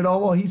to spend it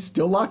all while he's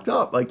still locked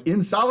up. Like,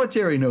 in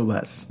solitary, no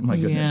less. My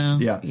goodness.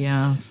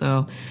 Yeah.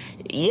 So,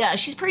 yeah,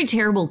 she's pretty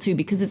terrible, too,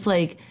 because it's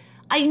like,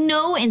 I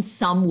know in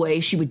some way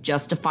she would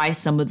justify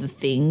some of the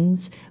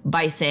things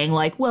by saying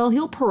like, well,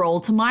 he'll parole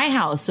to my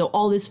house. So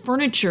all this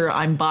furniture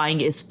I'm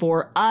buying is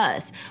for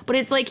us. But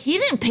it's like, he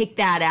didn't pick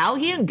that out.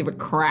 He didn't give a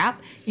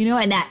crap,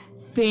 and that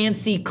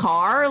fancy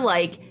car,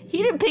 like he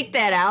didn't pick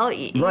that out,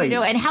 right.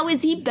 And how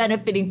is he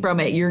benefiting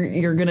from it?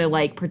 You're going to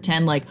like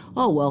pretend like,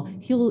 oh, well,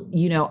 he'll,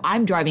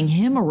 I'm driving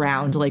him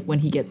around like when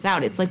he gets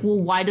out. It's like, well,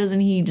 why doesn't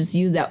he just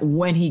use that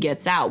when he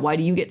gets out? Why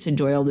do you get to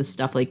enjoy all this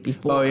stuff like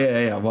before? Oh,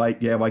 yeah.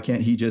 Why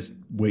can't he just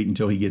wait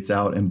until he gets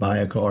out and buy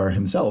a car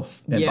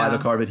himself and buy the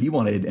car that he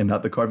wanted and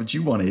not the car that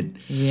you wanted?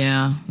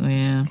 Yeah.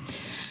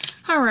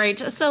 All right,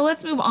 so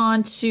let's move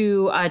on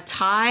to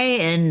Ty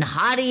and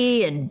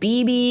Hottie and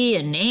BB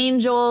and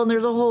Angel. And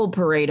there's a whole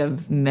parade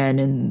of men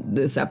in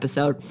this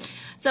episode.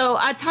 So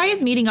Ty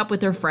is meeting up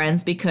with her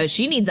friends because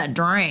she needs a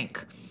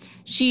drink.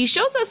 She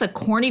shows us a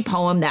corny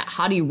poem that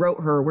Hottie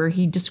wrote her where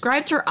he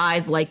describes her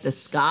eyes like the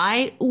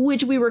sky,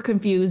 which we were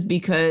confused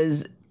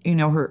because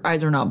her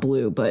eyes are not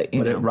blue, but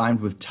it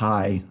rhymed with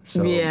tie,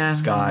 so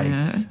sky.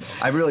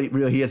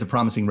 Yeah. He has a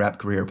promising rap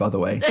career, by the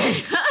way.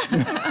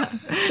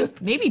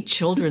 Maybe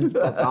children's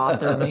book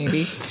author,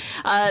 maybe.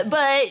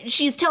 But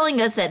she's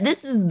telling us that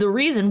this is the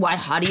reason why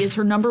Hottie is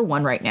her number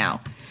one right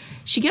now.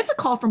 She gets a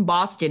call from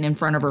Boston in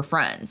front of her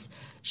friends.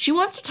 She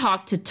wants to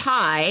talk to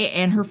Ty,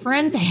 and her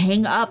friends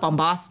hang up on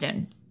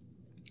Boston.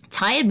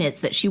 Ty admits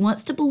that she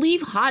wants to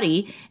believe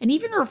Hottie, and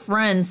even her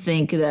friends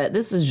think that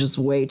this is just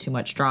way too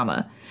much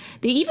drama.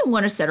 They even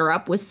want to set her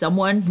up with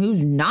someone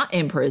who's not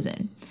in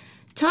prison.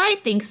 Ty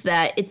thinks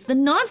that it's the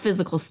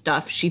non-physical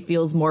stuff she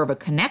feels more of a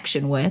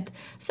connection with,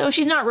 so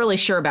she's not really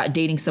sure about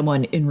dating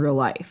someone in real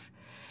life.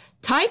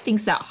 Ty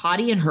thinks that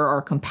Hottie and her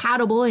are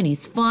compatible and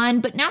he's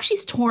fun, but now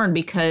she's torn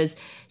because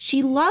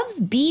she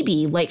loves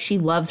BB like she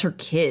loves her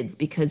kids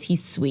because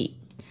he's sweet.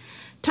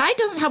 Ty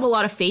doesn't have a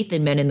lot of faith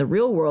in men in the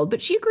real world,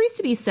 but she agrees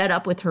to be set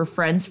up with her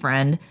friend's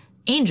friend,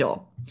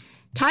 Angel.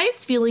 Ty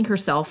is feeling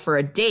herself for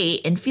a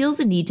date and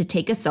feels a need to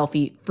take a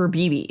selfie for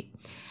BB.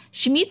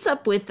 She meets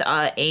up with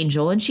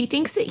Angel and she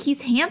thinks that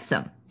he's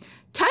handsome.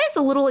 Ty is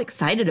a little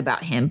excited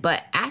about him,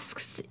 but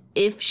asks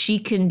if she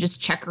can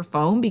just check her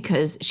phone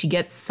because she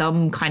gets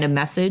some kind of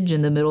message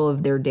in the middle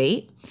of their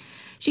date.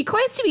 She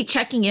claims to be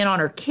checking in on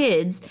her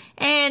kids,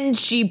 and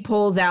she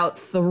pulls out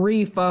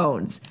 3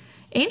 phones.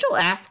 Angel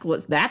asks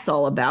what that's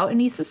all about,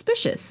 and he's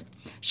suspicious.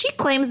 She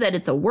claims that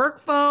it's a work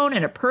phone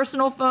and a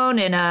personal phone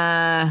and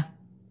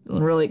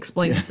doesn't really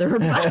explain the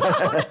third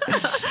phone.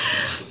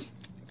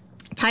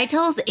 Ty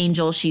tells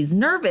Angel she's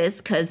nervous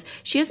because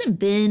she hasn't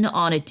been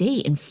on a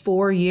date in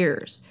 4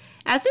 years.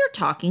 As they're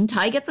talking,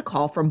 Ty gets a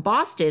call from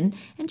Boston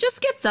and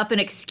just gets up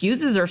and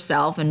excuses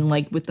herself and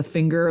with the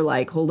finger,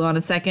 hold on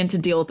a second to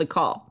deal with the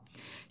call.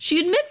 She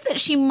admits that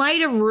she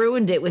might have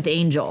ruined it with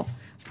Angel,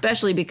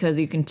 especially because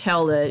you can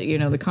tell that,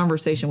 the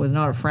conversation was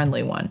not a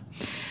friendly one.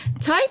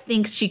 Ty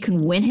thinks she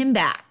can win him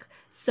back.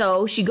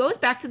 So she goes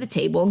back to the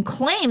table and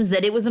claims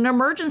that it was an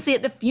emergency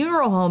at the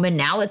funeral home and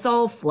now it's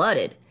all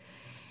flooded.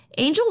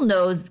 Angel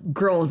knows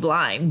girl is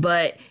lying,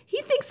 but he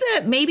thinks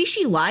that maybe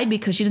she lied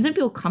because she doesn't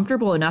feel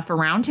comfortable enough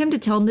around him to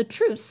tell him the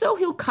truth, so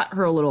he'll cut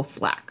her a little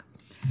slack.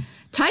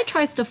 Ty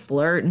tries to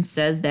flirt and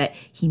says that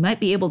he might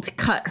be able to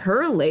cut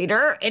her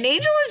later, and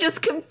Angel is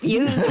just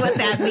confused what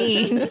that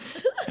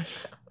means.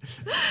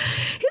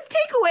 His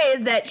takeaway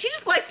is that she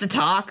just likes to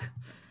talk.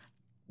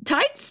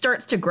 Ty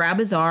starts to grab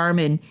his arm,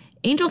 and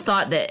Angel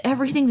thought that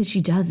everything that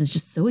she does is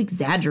just so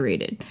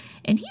exaggerated,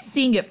 and he's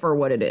seeing it for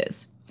what it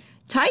is.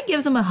 Ty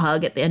gives him a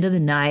hug at the end of the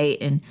night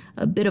and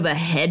a bit of a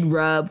head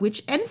rub,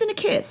 which ends in a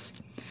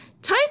kiss.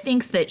 Ty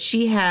thinks that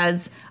she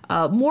has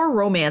more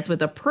romance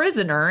with a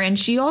prisoner, and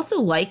she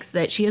also likes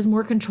that she has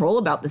more control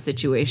about the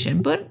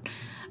situation, but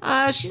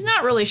she's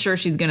not really sure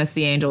she's going to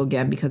see Angel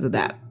again because of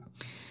that.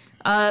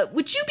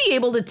 Would you be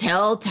able to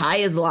tell Ty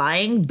is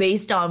lying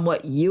based on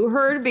what you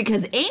heard?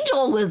 Because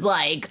Angel was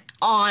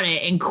on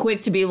it and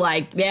quick to be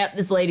yep,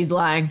 this lady's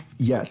lying.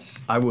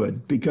 Yes, I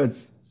would,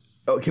 because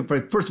okay,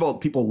 first of all,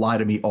 people lie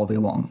to me all day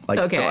long.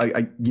 Okay. So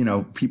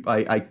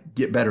I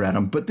get better at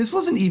them. But this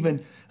wasn't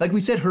even, like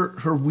we said,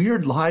 her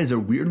weird lies are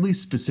weirdly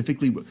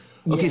specifically.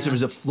 Okay, so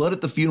there's a flood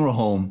at the funeral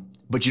home,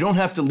 but you don't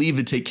have to leave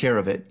to take care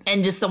of it.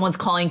 And just someone's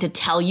calling to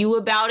tell you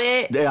about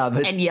it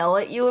and yell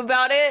at you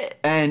about it.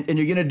 And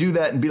you're going to do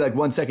that and be like,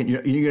 1 second,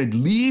 you're going to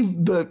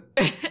leave the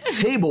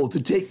table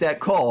to take that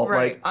call.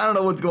 Right. I don't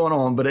know what's going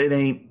on, but it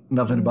ain't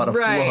nothing about a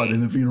flood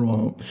in the funeral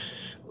home.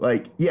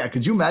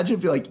 Could you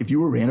imagine if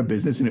you ran a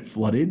business and it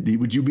flooded?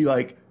 Would you be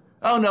like,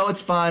 oh, no,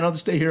 it's fine. I'll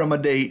just stay here on my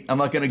date. I'm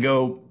not going to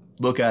go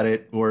look at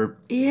it or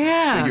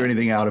figure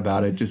anything out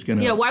about it. Just going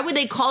to. Yeah, why would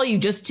they call you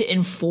just to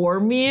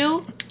inform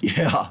you?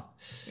 Yeah.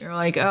 You're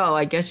like, oh,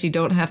 I guess you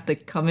don't have to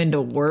come into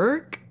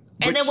work?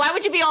 And then why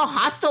would you be all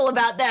hostile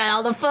about that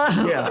on the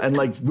phone? Yeah, and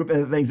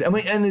whipping things. I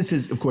mean, and this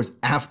is, of course,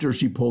 after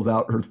she pulls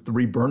out her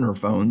 3 burner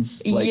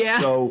phones.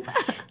 So.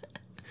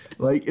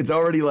 It's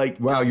already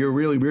wow, you're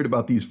really weird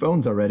about these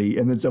phones already.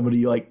 And then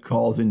somebody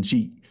calls and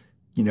she,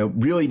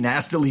 really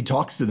nastily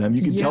talks to them.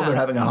 You can tell they're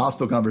having a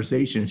hostile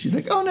conversation. And she's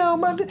like, oh no,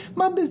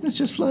 my business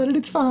just flooded.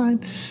 It's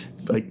fine.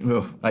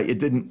 It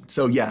didn't.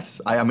 So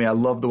yes, I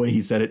love the way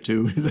he said it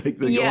too. It's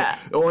the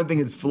only thing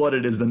that's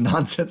flooded is the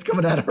nonsense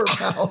coming out of her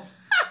mouth.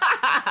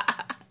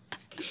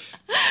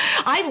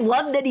 I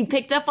love that he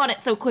picked up on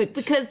it so quick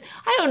because,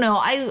 I don't know,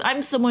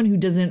 I'm someone who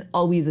doesn't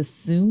always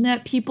assume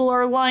that people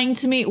are lying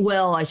to me.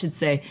 Well, I should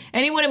say,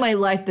 anyone in my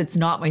life that's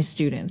not my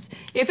students.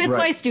 If it's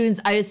my students,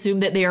 I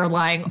assume that they are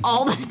lying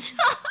all the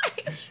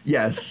time.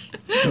 Yes,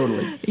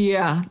 totally.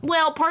 Yeah.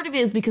 Well, part of it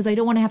is because I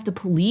don't want to have to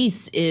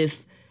police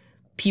if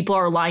people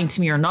are lying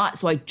to me or not.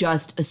 So I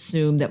just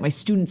assume that my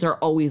students are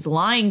always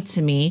lying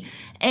to me.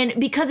 And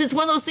because it's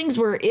one of those things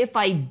where if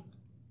I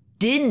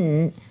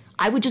didn't,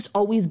 I would just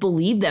always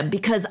believe them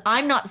because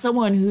I'm not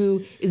someone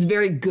who is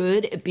very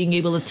good at being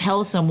able to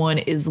tell someone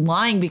is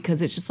lying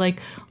because it's just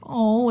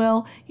oh,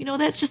 well,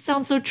 that just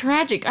sounds so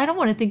tragic. I don't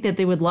want to think that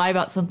they would lie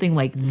about something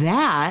like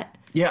that.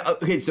 Yeah.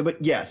 Okay. So,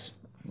 but yes.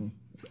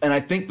 And I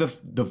think the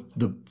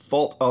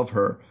fault of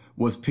her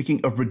was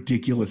picking a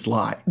ridiculous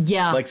lie.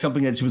 Yeah. Like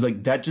something that she was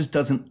like, that just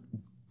doesn't,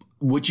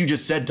 what you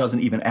just said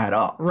doesn't even add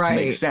up to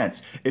make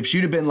sense. If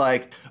she'd have been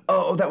like,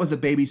 oh, that was the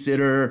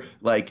babysitter,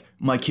 like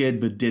my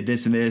kid did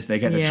this and this, and they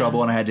got into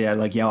trouble and I had to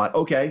like yell out,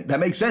 okay,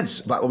 that makes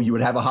sense. You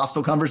would have a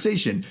hostile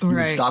conversation. You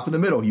would stop in the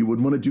middle. You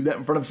wouldn't want to do that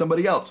in front of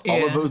somebody else.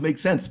 All of those make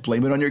sense.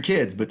 Blame it on your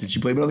kids. But did she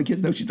blame it on the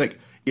kids? No, she's like,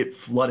 it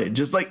flooded.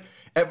 Just like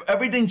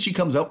everything she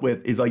comes up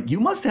with is like, you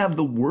must have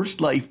the worst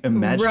life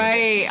imaginable.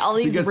 Right. All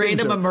these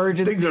random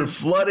emergencies. Things are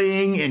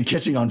flooding and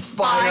catching on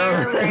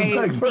fire. Right.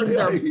 Like, things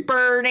are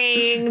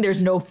burning.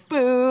 There's no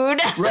food.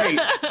 Right.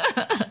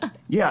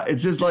 Yeah,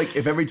 it's just like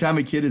if every time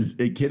a kid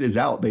is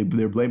out,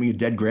 they're blaming a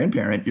dead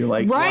grandparent. You're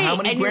like, well, how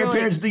many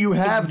grandparents do you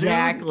have,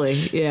 exactly.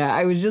 Dude? Yeah,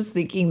 I was just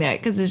thinking that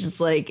because it's just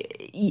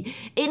like,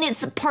 and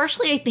it's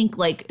partially, I think,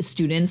 like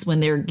students when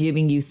they're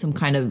giving you some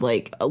kind of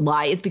like a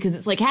lie, it's because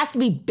it's like it has to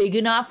be big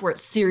enough where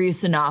it's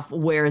serious enough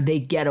where they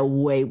get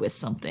away with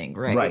something,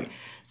 right? Right.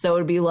 So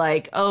it'd be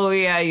like, oh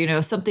yeah, you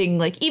know, something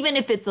like, even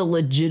if it's a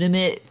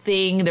legitimate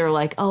thing, they're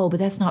like, oh, but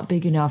that's not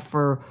big enough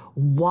for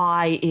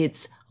why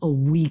it's a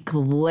week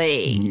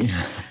late.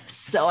 Yeah.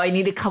 So I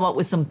need to come up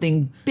with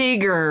something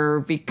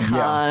bigger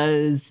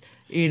because,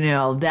 you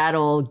know,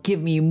 that'll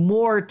give me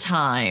more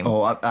time.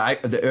 Oh,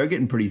 they're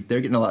getting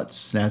a lot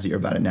snazzier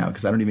about it now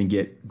because I don't even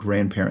get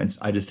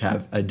grandparents. I just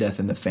have a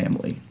death in the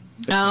family.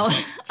 Oh,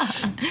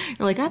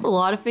 you're like, I have a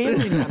lot of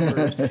family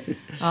members.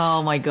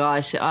 Oh my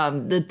gosh.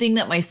 The thing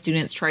that my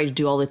students try to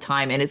do all the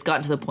time, and it's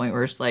gotten to the point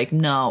where it's like,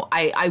 no,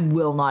 I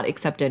will not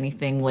accept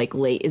anything like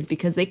late, is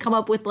because they come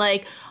up with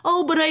like,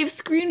 oh, but I have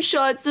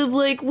screenshots of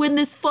like when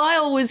this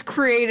file was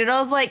created. I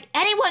was like,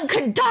 anyone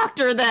can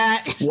doctor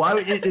that. Why?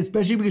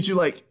 Especially because you're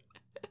like,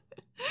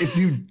 if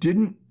you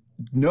didn't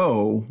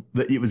know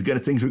that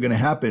things were going to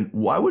happen,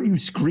 why were you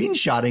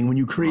screenshotting when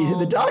you created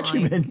the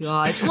document?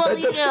 My gosh.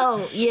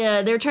 Well, you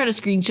know, they're trying to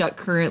screenshot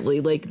currently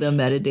like the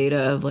metadata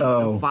of like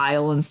the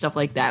file and stuff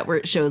like that, where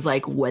it shows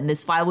like when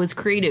this file was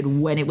created,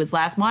 when it was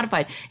last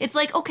modified. It's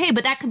like, okay,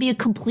 but that could be a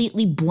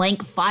completely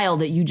blank file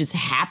that you just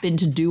happened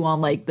to do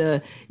on like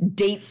the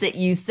dates that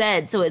you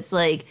said. So it's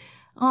like,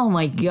 oh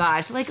my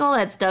gosh, like all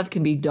that stuff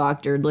can be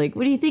doctored. Like,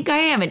 what do you think I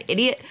am, an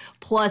idiot?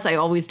 Plus, I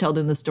always tell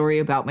them the story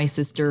about my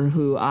sister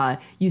who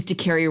used to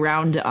carry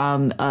around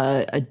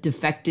a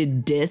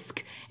defected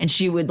disc, and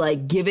she would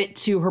like give it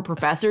to her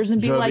professors and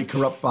be like,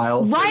 corrupt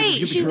files.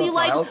 Right. She'd be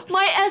like,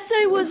 my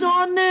essay was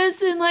on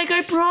this, and like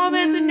I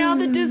promise, and now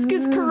the disc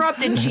is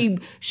corrupt. And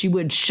she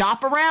would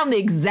shop around the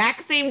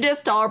exact same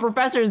disc to all her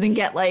professors and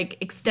get like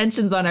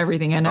extensions on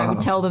everything. And I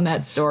would tell them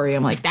that story.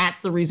 I'm like,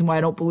 that's the reason why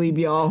I don't believe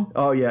y'all.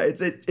 Oh yeah,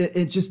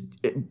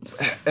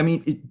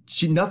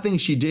 nothing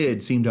she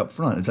did seemed up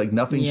front. It's like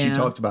nothing she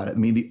talked about it. I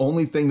mean, the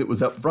only thing that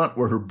was up front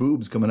were her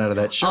boobs coming out of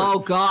that shirt. Oh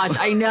gosh,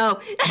 I know.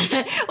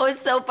 It was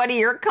so funny.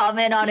 Your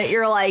comment on it,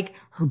 you're like,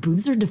 her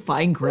boobs are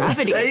defying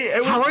gravity.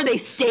 How are they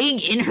staying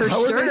in her shirt?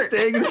 How are they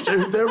staying in her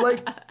shirt? They're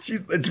like,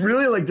 it's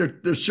really like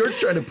their shirt's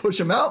trying to push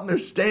them out and they're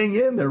staying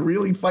in. They're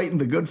really fighting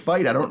the good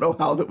fight. I don't know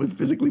how that was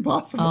physically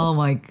possible. Oh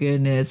my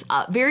goodness.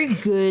 Very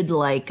good,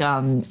 like,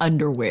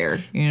 underwear,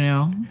 you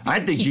know? I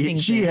think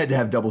she had to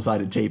have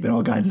double-sided tape and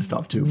all kinds of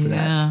stuff too for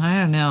that. Yeah, I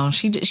don't know.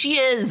 She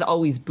is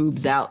always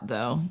boobs out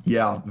though.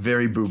 Yeah,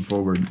 very boob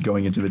forward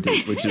going into the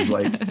date, which is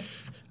like...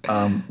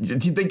 do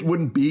you think it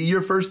wouldn't be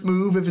your first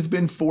move if it's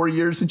been 4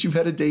 years since you've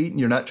had a date and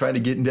you're not trying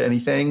to get into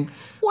anything?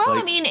 Well,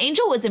 like, I mean,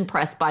 Angel was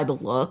impressed by the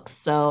looks,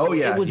 so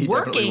it was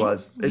working. Definitely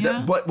was.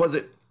 Yeah. What was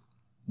it?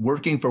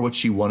 Working for what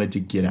she wanted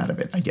to get out of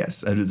it, I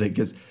guess.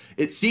 Because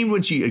it seemed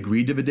when she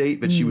agreed to the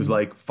date that she was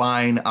like,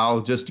 fine, I'll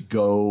just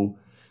go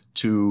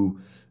to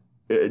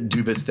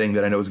do this thing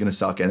that I know is going to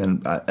suck, and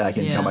then I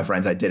can tell my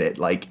friends I did it.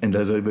 Like, and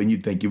when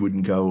you'd think you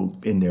wouldn't go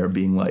in there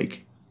being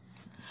like,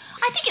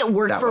 I think it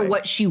worked for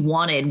what she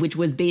wanted, which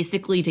was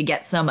basically to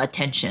get some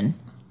attention.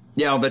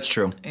 Yeah, well, that's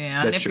true.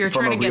 Yeah, that's if true. You're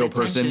from trying a to real get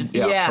person.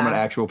 attention. Yeah, from an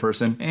actual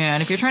person. Yeah,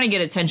 and if you're trying to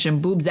get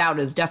attention, boobs out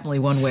is definitely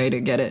one way to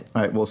get it.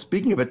 All right. Well,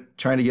 speaking of it,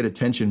 trying to get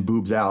attention,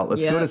 boobs out.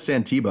 Let's go to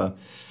Santiba.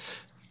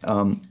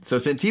 So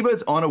Santiba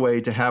is on a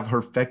way to have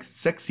her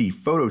sexy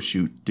photo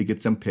shoot to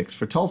get some pics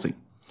for Tulsi.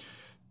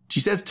 She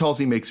says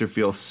Tulsi makes her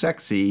feel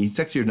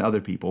sexier than other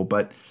people,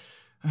 but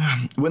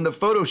when the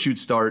photo shoot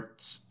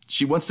starts,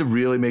 she wants to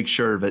really make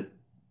sure that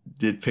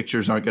the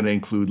pictures aren't going to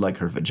include like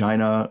her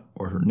vagina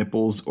or her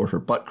nipples or her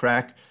butt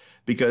crack,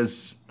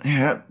 because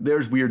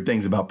there's weird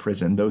things about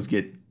prison. Those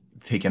get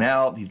taken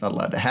out. He's not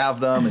allowed to have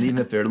them. And even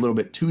if they're a little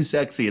bit too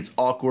sexy, it's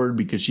awkward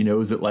because she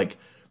knows that like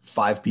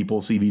 5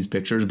 people see these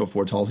pictures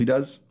before Tulsi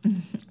does.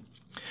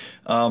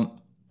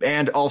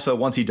 And also,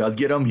 once he does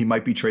get them, he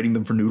might be trading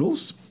them for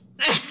noodles.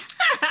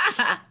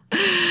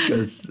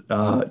 Because,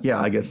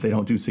 I guess they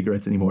don't do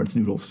cigarettes anymore. It's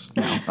noodles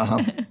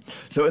now.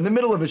 So in the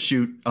middle of a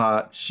shoot,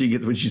 when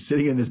she's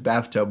sitting in this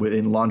bathtub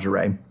in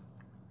lingerie,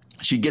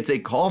 she gets a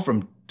call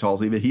from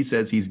Tulsi that he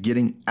says he's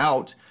getting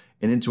out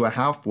and into a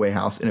halfway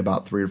house in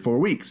about 3 or 4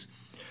 weeks.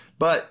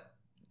 But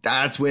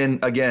that's when,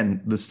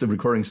 again, this is the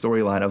recurring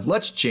storyline of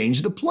let's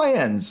change the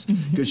plans.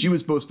 Because she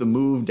was supposed to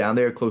move down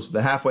there close to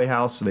the halfway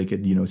house so they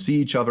could, see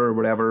each other or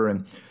whatever.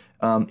 And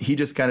He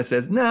just kind of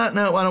says, nah,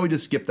 why don't we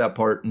just skip that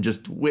part and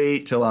just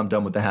wait till I'm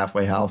done with the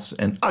halfway house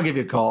and I'll give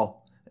you a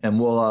call and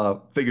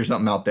we'll figure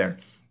something out there.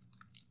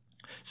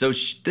 So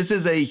this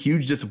is a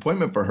huge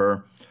disappointment for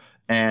her.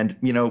 And,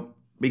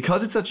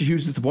 because it's such a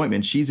huge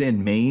disappointment, she's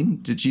in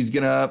Maine. She's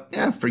going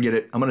to, forget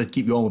it. I'm going to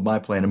keep going with my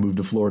plan and move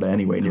to Florida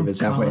anyway near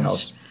this halfway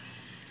house.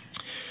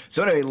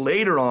 So anyway,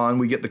 later on,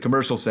 we get the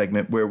commercial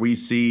segment where we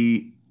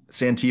see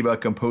Santiba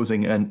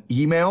composing an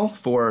email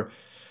for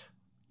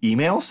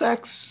email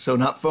sex. So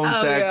not phone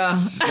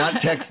sex, not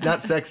text, not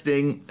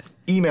sexting,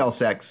 email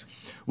sex,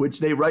 which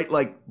they write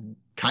like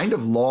kind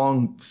of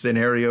long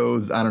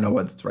scenarios. I don't know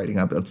what it's writing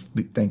up. That's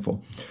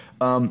thankful.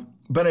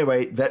 But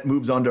anyway, that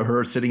moves on to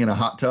her sitting in a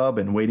hot tub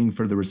and waiting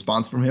for the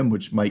response from him,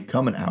 which might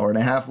come an hour and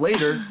a half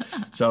later.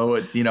 So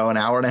it's, an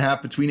hour and a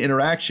half between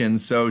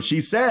interactions. So she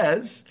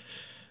says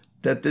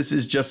that this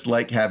is just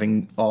like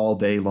having all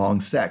day long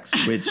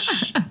sex,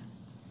 which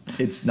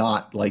it's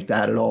not like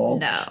that at all.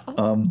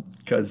 No.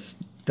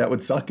 Because that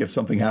would suck if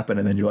something happened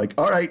and then you're like,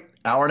 all right,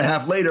 hour and a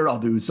half later, I'll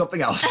do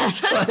something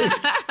else.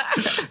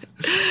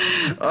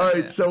 All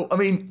right. So,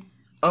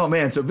 oh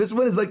man, so this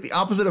one is like the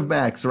opposite of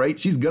Max, right?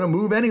 She's going to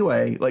move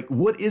anyway. Like,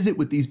 what is it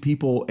with these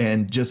people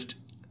and just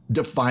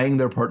defying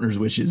their partner's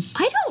wishes?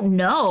 I don't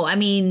know.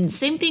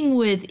 Same thing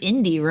with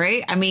Indy,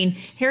 right?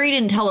 Harry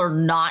didn't tell her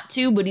not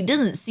to, but he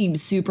doesn't seem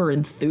super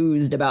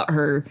enthused about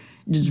her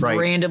just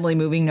randomly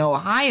moving to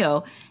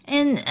Ohio.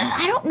 And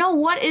I don't know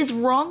what is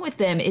wrong with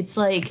them. It's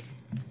like,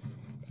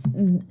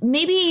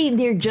 maybe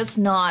they're just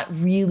not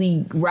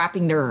really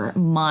wrapping their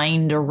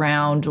mind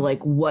around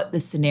like what the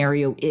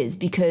scenario is,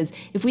 because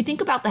if we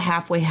think about the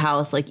halfway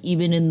house, like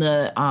even in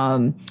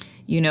the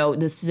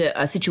this is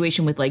a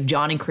situation with like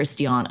John and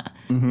Christiana,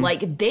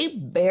 like they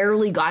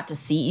barely got to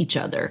see each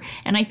other,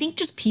 and I think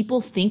just people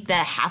think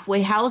that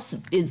halfway house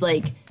is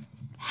like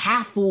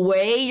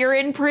halfway you're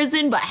in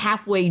prison, but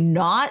halfway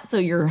not. So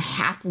you're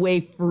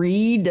halfway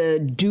free to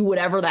do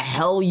whatever the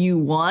hell you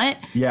want.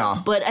 Yeah.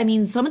 But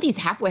some of these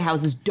halfway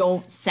houses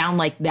don't sound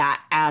like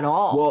that at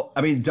all.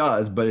 Well, it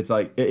does, but it's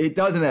like, it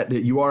does in that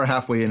you are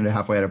halfway in and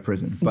halfway out of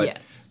prison. But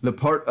yes.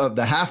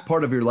 the half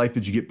part of your life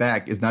that you get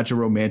back is not your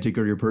romantic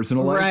or your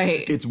personal life.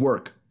 Right. It's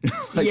work. You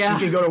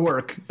can go to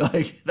work.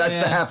 Like that's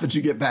the half that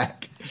you get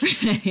back.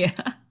 Yeah.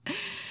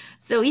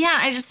 So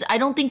yeah, I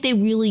don't think they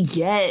really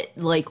get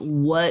like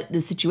what the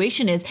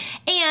situation is,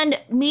 and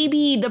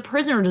maybe the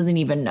prisoner doesn't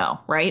even know,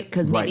 right?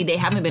 Because maybe they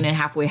haven't been in a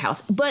halfway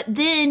house. But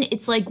then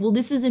it's like, well,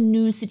 this is a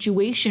new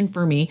situation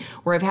for me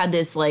where I've had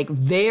this like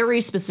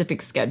very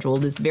specific schedule,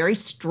 this very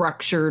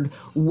structured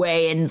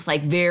way, and it's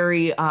like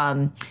very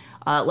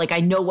like I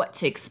know what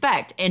to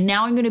expect, and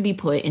now I'm going to be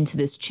put into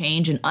this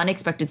change and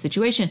unexpected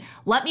situation.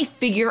 Let me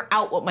figure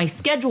out what my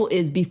schedule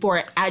is before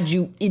I add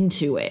you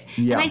into it.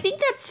 Yeah. And I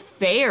think that's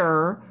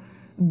fair.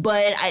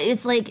 But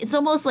it's like, it's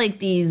almost like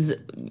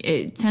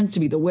it tends to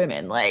be the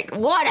women, like,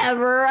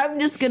 whatever, I'm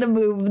just going to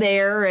move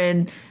there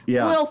and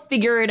we'll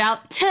figure it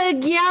out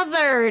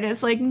together. And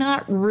it's like,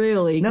 not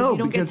really. No, you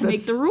don't get to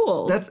make the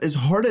rules. That's as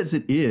hard as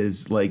it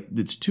is. Like,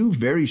 it's two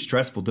very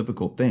stressful,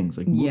 difficult things.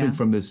 Like moving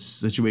from this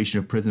situation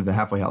of prison to the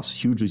halfway house,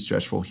 hugely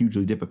stressful,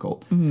 hugely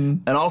difficult. Mm-hmm.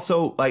 And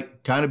also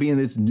like kind of being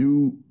this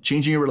new,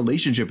 changing your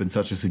relationship in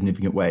such a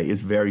significant way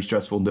is very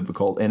stressful and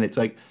difficult. And it's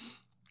like,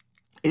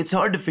 it's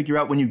hard to figure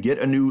out when you get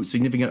a new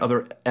significant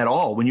other at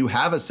all. When you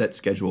have a set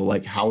schedule,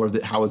 like how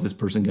is this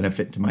person going to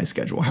fit into my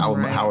schedule? How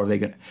are they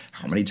going?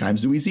 How many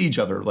times do we see each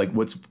other? Like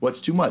what's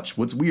too much?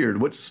 What's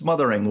weird? What's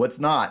smothering? What's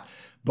not?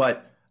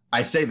 But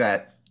I say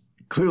that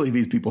clearly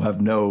these people have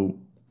no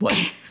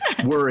like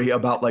worry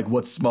about like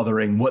what's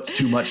smothering, what's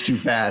too much, too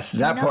fast.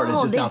 That part is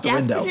just out the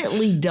window. They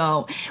definitely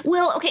don't.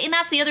 Well, okay, and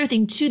that's the other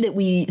thing too that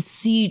we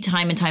see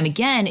time and time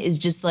again is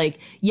just like,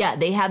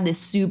 they have this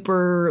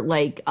super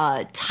like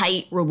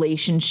tight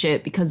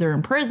relationship because they're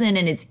in prison,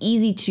 and it's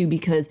easy to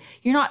because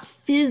you're not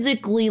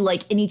physically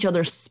like in each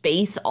other's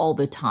space all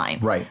the time.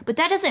 Right. But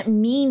that doesn't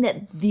mean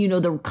that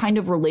the kind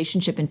of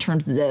relationship in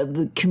terms of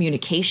the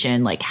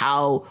communication, like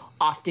how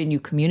often you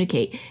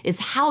communicate,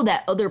 is how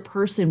that other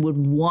person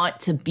would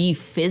want to be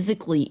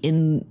physically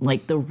in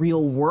like the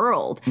real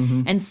world.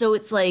 Mm-hmm. And so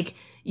it's like,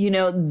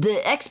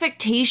 the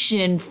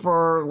expectation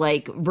for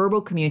like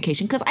verbal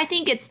communication, because I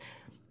think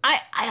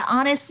I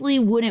honestly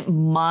wouldn't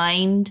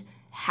mind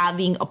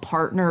having a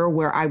partner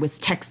where I was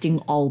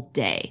texting all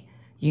day,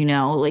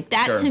 like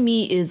that to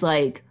me is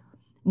like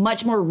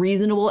much more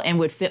reasonable and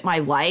would fit my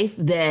life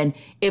than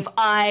if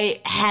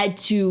I had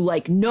to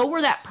like know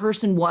where that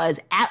person was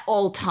at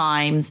all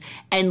times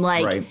and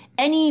like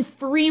any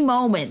free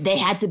moment they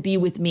had to be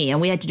with me and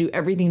we had to do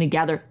everything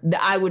together.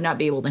 I would not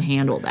be able to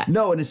handle that.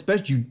 No, and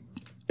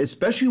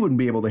especially wouldn't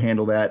be able to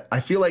handle that. I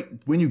feel like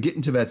when you get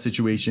into that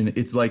situation,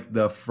 it's like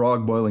the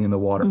frog boiling in the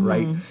water,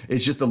 right?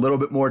 It's just a little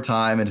bit more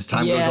time, and as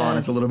time goes on,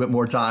 it's a little bit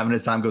more time, and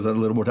as time goes on, a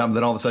little more time. And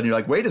then all of a sudden you're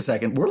like, wait a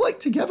second, we're like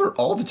together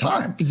all the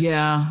time.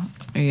 Yeah.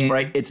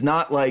 Right? It's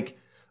not like,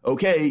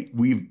 okay,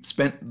 we've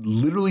spent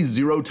literally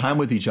zero time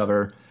with each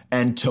other,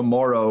 and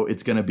tomorrow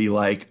it's going to be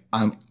like,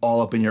 I'm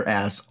all up in your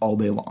ass all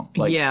day long.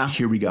 Like,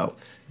 here we go.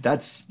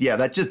 That's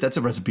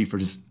a recipe for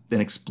just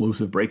an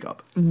explosive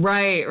breakup.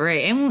 Right.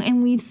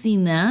 And we've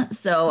seen that.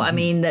 So, I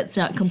mean, that's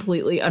not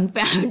completely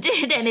unfounded,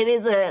 and it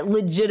is a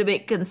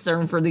legitimate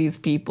concern for these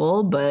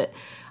people. But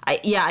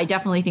I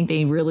definitely think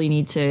they really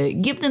need to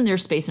give them their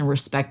space and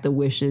respect the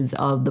wishes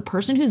of the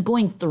person who's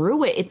going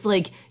through it. It's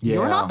like,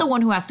 you're not the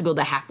one who has to go to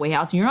the halfway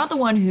house. You're not the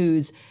one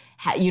who's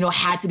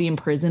had to be in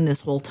prison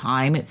this whole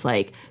time. It's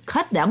like,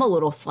 cut them a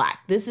little slack.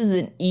 This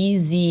isn't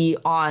easy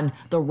on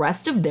the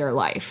rest of their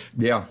life.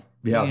 Yeah,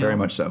 very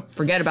much so.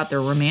 Forget about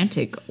their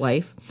romantic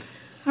life.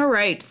 All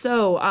right,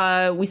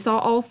 so we saw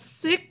all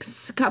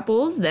 6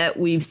 couples that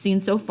we've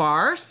seen so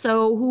far.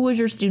 So who was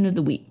your student of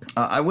the week?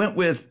 I went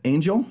with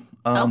Angel.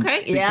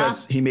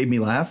 Because he made me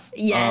laugh.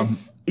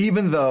 Yes.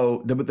 Even though,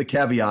 with the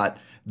caveat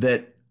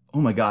that,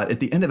 oh my God, at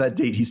the end of that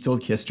date, he still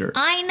kissed her.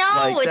 I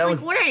know. It's like,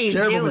 what are you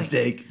doing?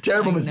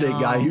 Terrible mistake,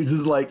 guy. He was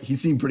just like, he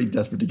seemed pretty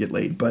desperate to get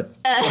laid, but.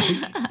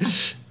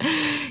 I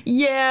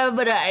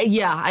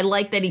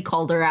like that he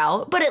called her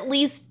out. But at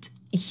least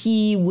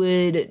he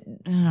would,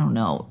 I don't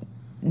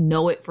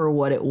know it for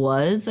what it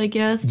was, I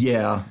guess.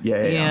 Yeah.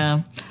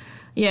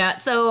 Yeah,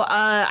 so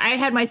I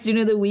had my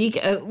student of the week.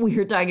 We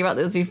were talking about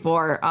this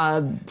before.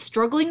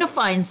 Struggling to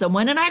find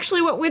someone, and I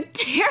actually went with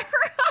Tara.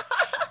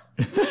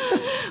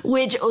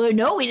 Which,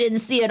 no, we didn't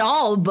see at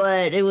all,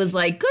 but it was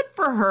like, good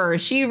for her.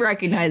 She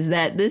recognized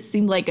that this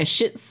seemed like a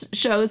shit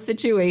show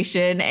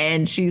situation,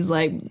 and she's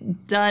like,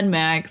 done,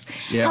 Max.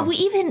 Yeah. Have we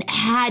even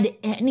had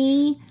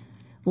any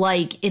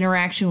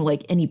interaction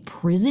with any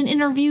prison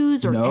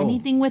interviews or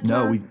anything with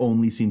her? No, we've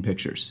only seen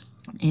pictures.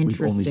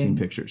 We've only seen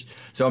pictures.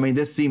 So, I mean,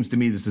 this seems to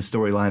me, this is a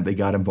storyline they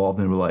got involved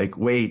in. We're like,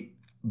 wait,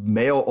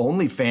 male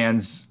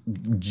OnlyFans,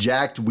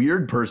 jacked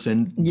weird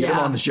person, get him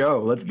on the show.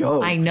 Let's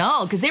go. I know,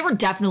 because they were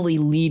definitely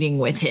leading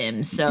with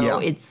him. So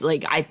it's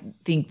like, I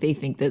think they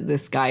think that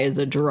this guy is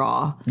a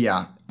draw.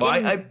 Yeah. Well,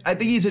 I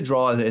think he's a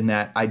draw in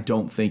that I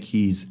don't think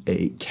he's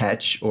a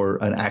catch or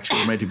an actual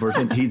romantic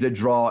person. He's a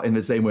draw in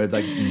the same way. It's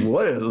like,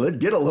 what? Let's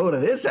get a load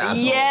of this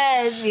asshole.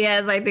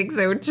 Yes, I think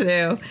so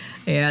too.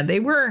 Yeah, they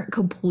weren't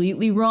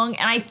completely wrong.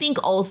 And I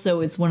think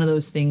also it's one of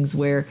those things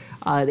where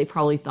they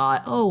probably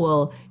thought, oh,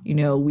 well,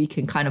 we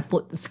can kind of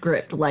flip the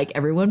script. Like,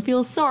 everyone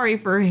feels sorry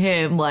for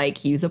him. Like,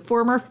 he's a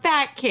former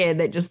fat kid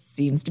that just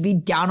seems to be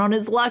down on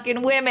his luck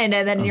in women.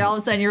 And then all of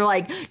a sudden you're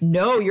like,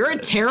 no, you're a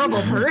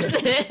terrible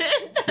person.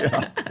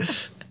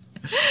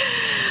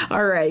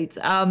 All right.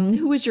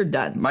 Who was your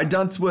dunce? My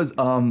dunce was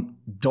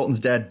Dalton's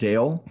dad,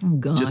 Dale. Oh,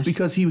 gosh. Just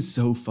because he was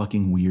so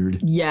fucking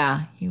weird.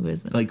 Yeah, he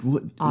was. Like,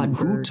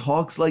 who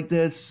talks like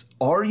this?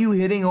 Are you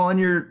hitting on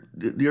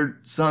your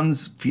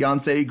son's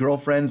fiance,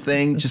 girlfriend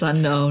thing? It's just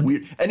unknown.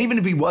 Weird. And even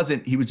if he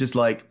wasn't, he was just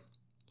like,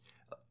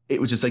 it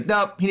was just like,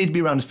 no, he needs to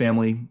be around his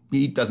family.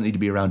 He doesn't need to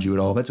be around you at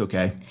all. That's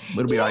okay.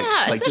 It'll be like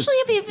especially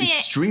if he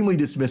extremely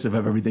dismissive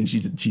of everything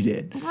she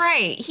did.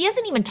 Right. He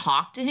hasn't even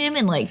talked to him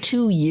in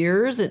 2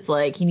 years. It's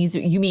like he needs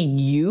to, you mean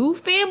you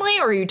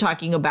family, or are you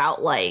talking about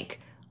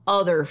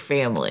other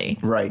family?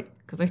 Right.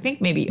 Because I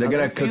think maybe they're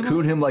gonna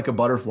cocoon him like a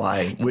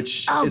butterfly,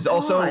 which is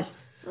also.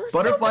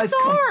 Butterflies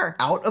come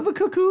out of a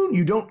cocoon.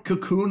 You don't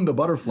cocoon the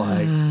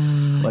butterfly.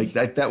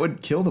 That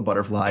would kill the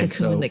butterfly.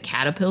 Cocoon the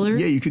caterpillar?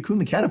 Yeah, you cocoon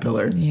the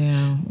caterpillar.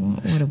 Yeah,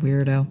 what a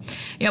weirdo.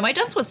 Yeah, my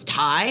dunce was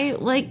Ty.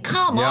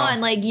 Come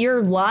on.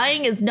 Your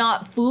lying is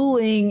not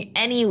fooling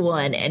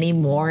anyone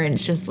anymore. And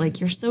it's just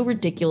you're so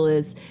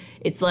ridiculous.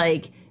 It's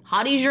like,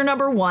 Hottie's your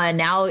number one.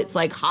 Now it's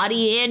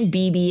Hottie and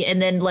BB.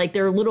 And then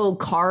their little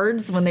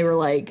cards when they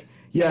were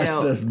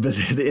yes,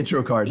 the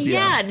intro cards.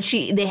 Yeah, and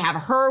they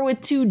have her with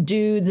 2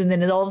 dudes, and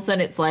then all of a sudden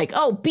it's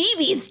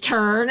BB's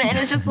turn, and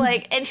it's just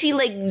and she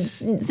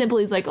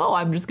simply is oh,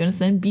 I'm just gonna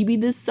send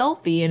BB this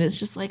selfie, and it's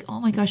just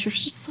oh my gosh, you're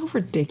just so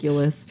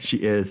ridiculous. She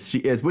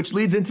is, which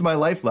leads into my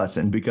life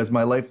lesson, because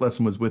my life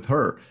lesson was with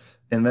her,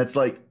 and that's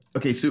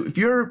okay, so if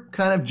you're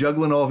kind of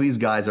juggling all these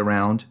guys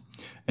around,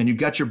 and you've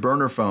got your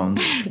burner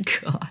phones.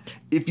 God.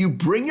 If you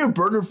bring your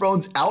burner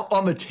phones out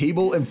on the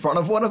table in front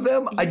of one of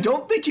them, I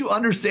don't think you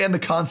understand the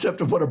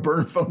concept of what a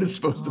burner phone is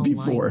supposed to be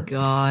for. Oh my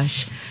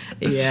gosh.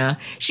 Yeah.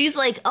 She's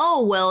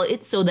oh, well,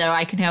 it's so that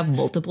I can have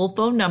multiple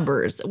phone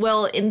numbers.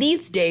 Well, in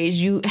these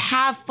days, you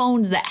have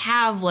phones that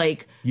have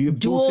you have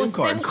dual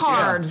SIM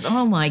cards. Yeah.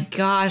 Oh my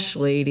gosh,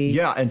 lady.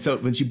 Yeah. And so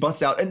when she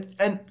busts out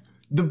and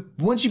the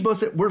one she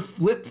busted were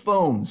flip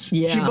phones.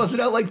 Yeah. She busted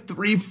out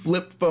 3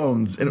 flip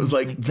phones. And it was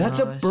that's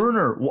a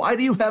burner. Why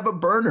do you have a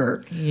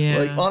burner?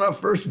 Yeah. On a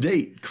first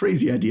date.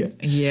 Crazy idea.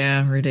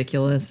 Yeah,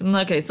 ridiculous.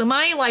 Okay, so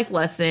my life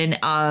lesson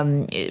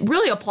it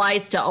really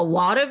applies to a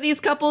lot of these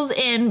couples.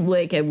 And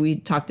we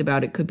talked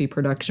about, it could be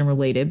production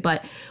related.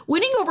 But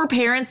winning over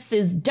parents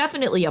is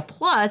definitely a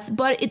plus,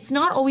 but it's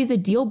not always a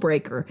deal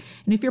breaker.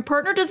 And if your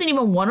partner doesn't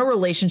even want a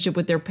relationship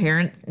with their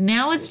parents,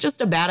 now it's just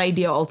a bad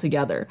idea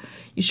altogether.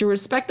 You should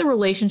respect the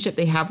relationship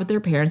they have with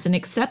their parents and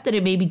accept that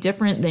it may be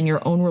different than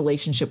your own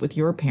relationship with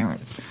your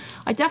parents.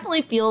 I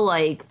definitely feel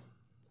I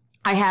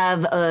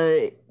have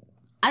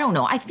I don't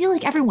know. I feel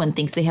like everyone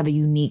thinks they have a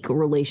unique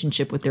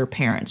relationship with their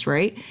parents,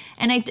 right?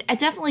 And I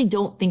definitely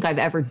don't think I've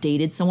ever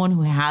dated someone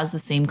who has the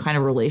same kind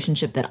of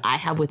relationship that I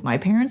have with my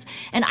parents.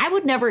 And I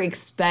would never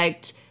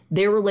expect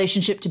their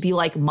relationship to be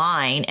like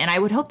mine. And I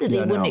would hope that they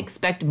wouldn't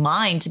expect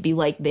mine to be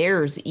like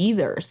theirs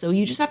either. So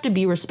you just have to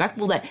be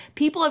respectful that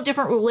people have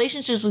different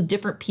relationships with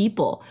different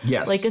people.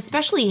 Yes. Like,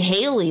 especially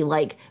Haley,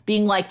 like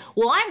being like,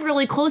 well, I'm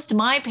really close to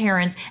my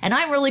parents and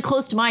I'm really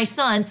close to my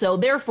son. So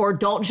therefore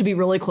Dalton should be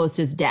really close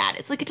to his dad.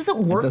 It's like, it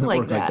doesn't work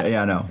like that.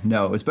 Yeah,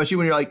 no. Especially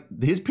when you're like,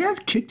 his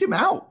parents kicked him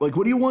out. Like,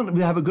 what do you want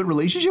to have a good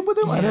relationship with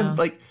him? Yeah. I don't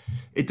like,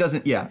 it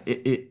doesn't,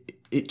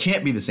 it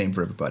can't be the same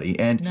for everybody.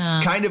 And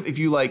kind of if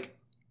you like,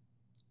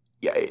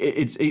 yeah,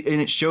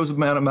 it shows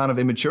amount of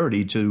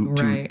immaturity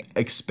to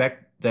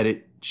expect that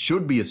it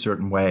should be a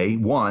certain way,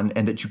 one,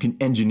 and that you can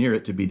engineer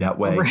it to be that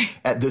way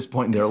at this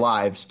point in their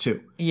lives,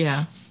 too.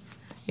 Yeah.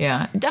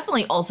 Yeah. It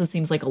definitely also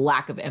seems like a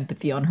lack of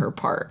empathy on her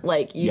part.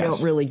 Like, you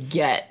don't really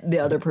get the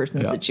other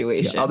person's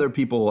situation. Yeah. Other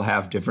people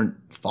have different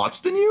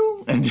thoughts than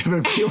you and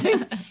different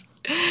feelings.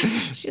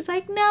 She's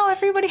like, no,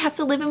 everybody has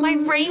to live in my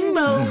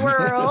rainbow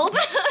world.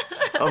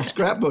 Of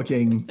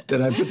scrapbooking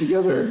that I put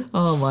together.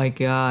 Oh my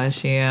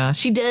gosh, yeah.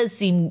 She does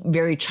seem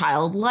very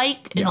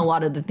childlike in a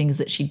lot of the things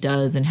that she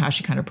does and how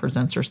she kind of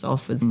presents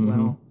herself as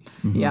well.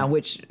 Mm-hmm. Yeah,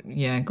 which,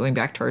 going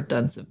back to our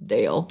Dunce of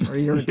Dale, or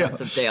your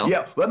Dunce of Dale. Yeah,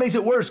 well, that makes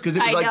it worse, because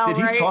it was like,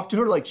 did he talk to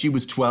her like she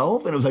was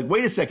 12? And it was like,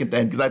 wait a second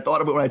then, because I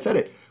thought of it when I said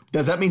it.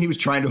 Does that mean he was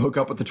trying to hook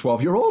up with the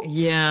 12-year-old?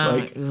 Yeah.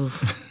 Like,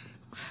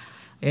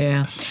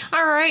 yeah.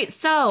 All right.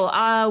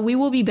 So we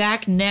will be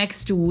back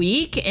next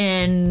week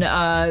in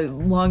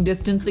long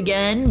distance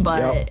again.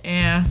 But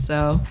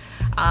so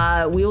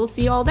we will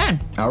see you all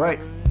then. All right.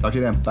 Talk to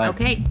you then. Bye.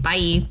 Okay.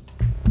 Bye.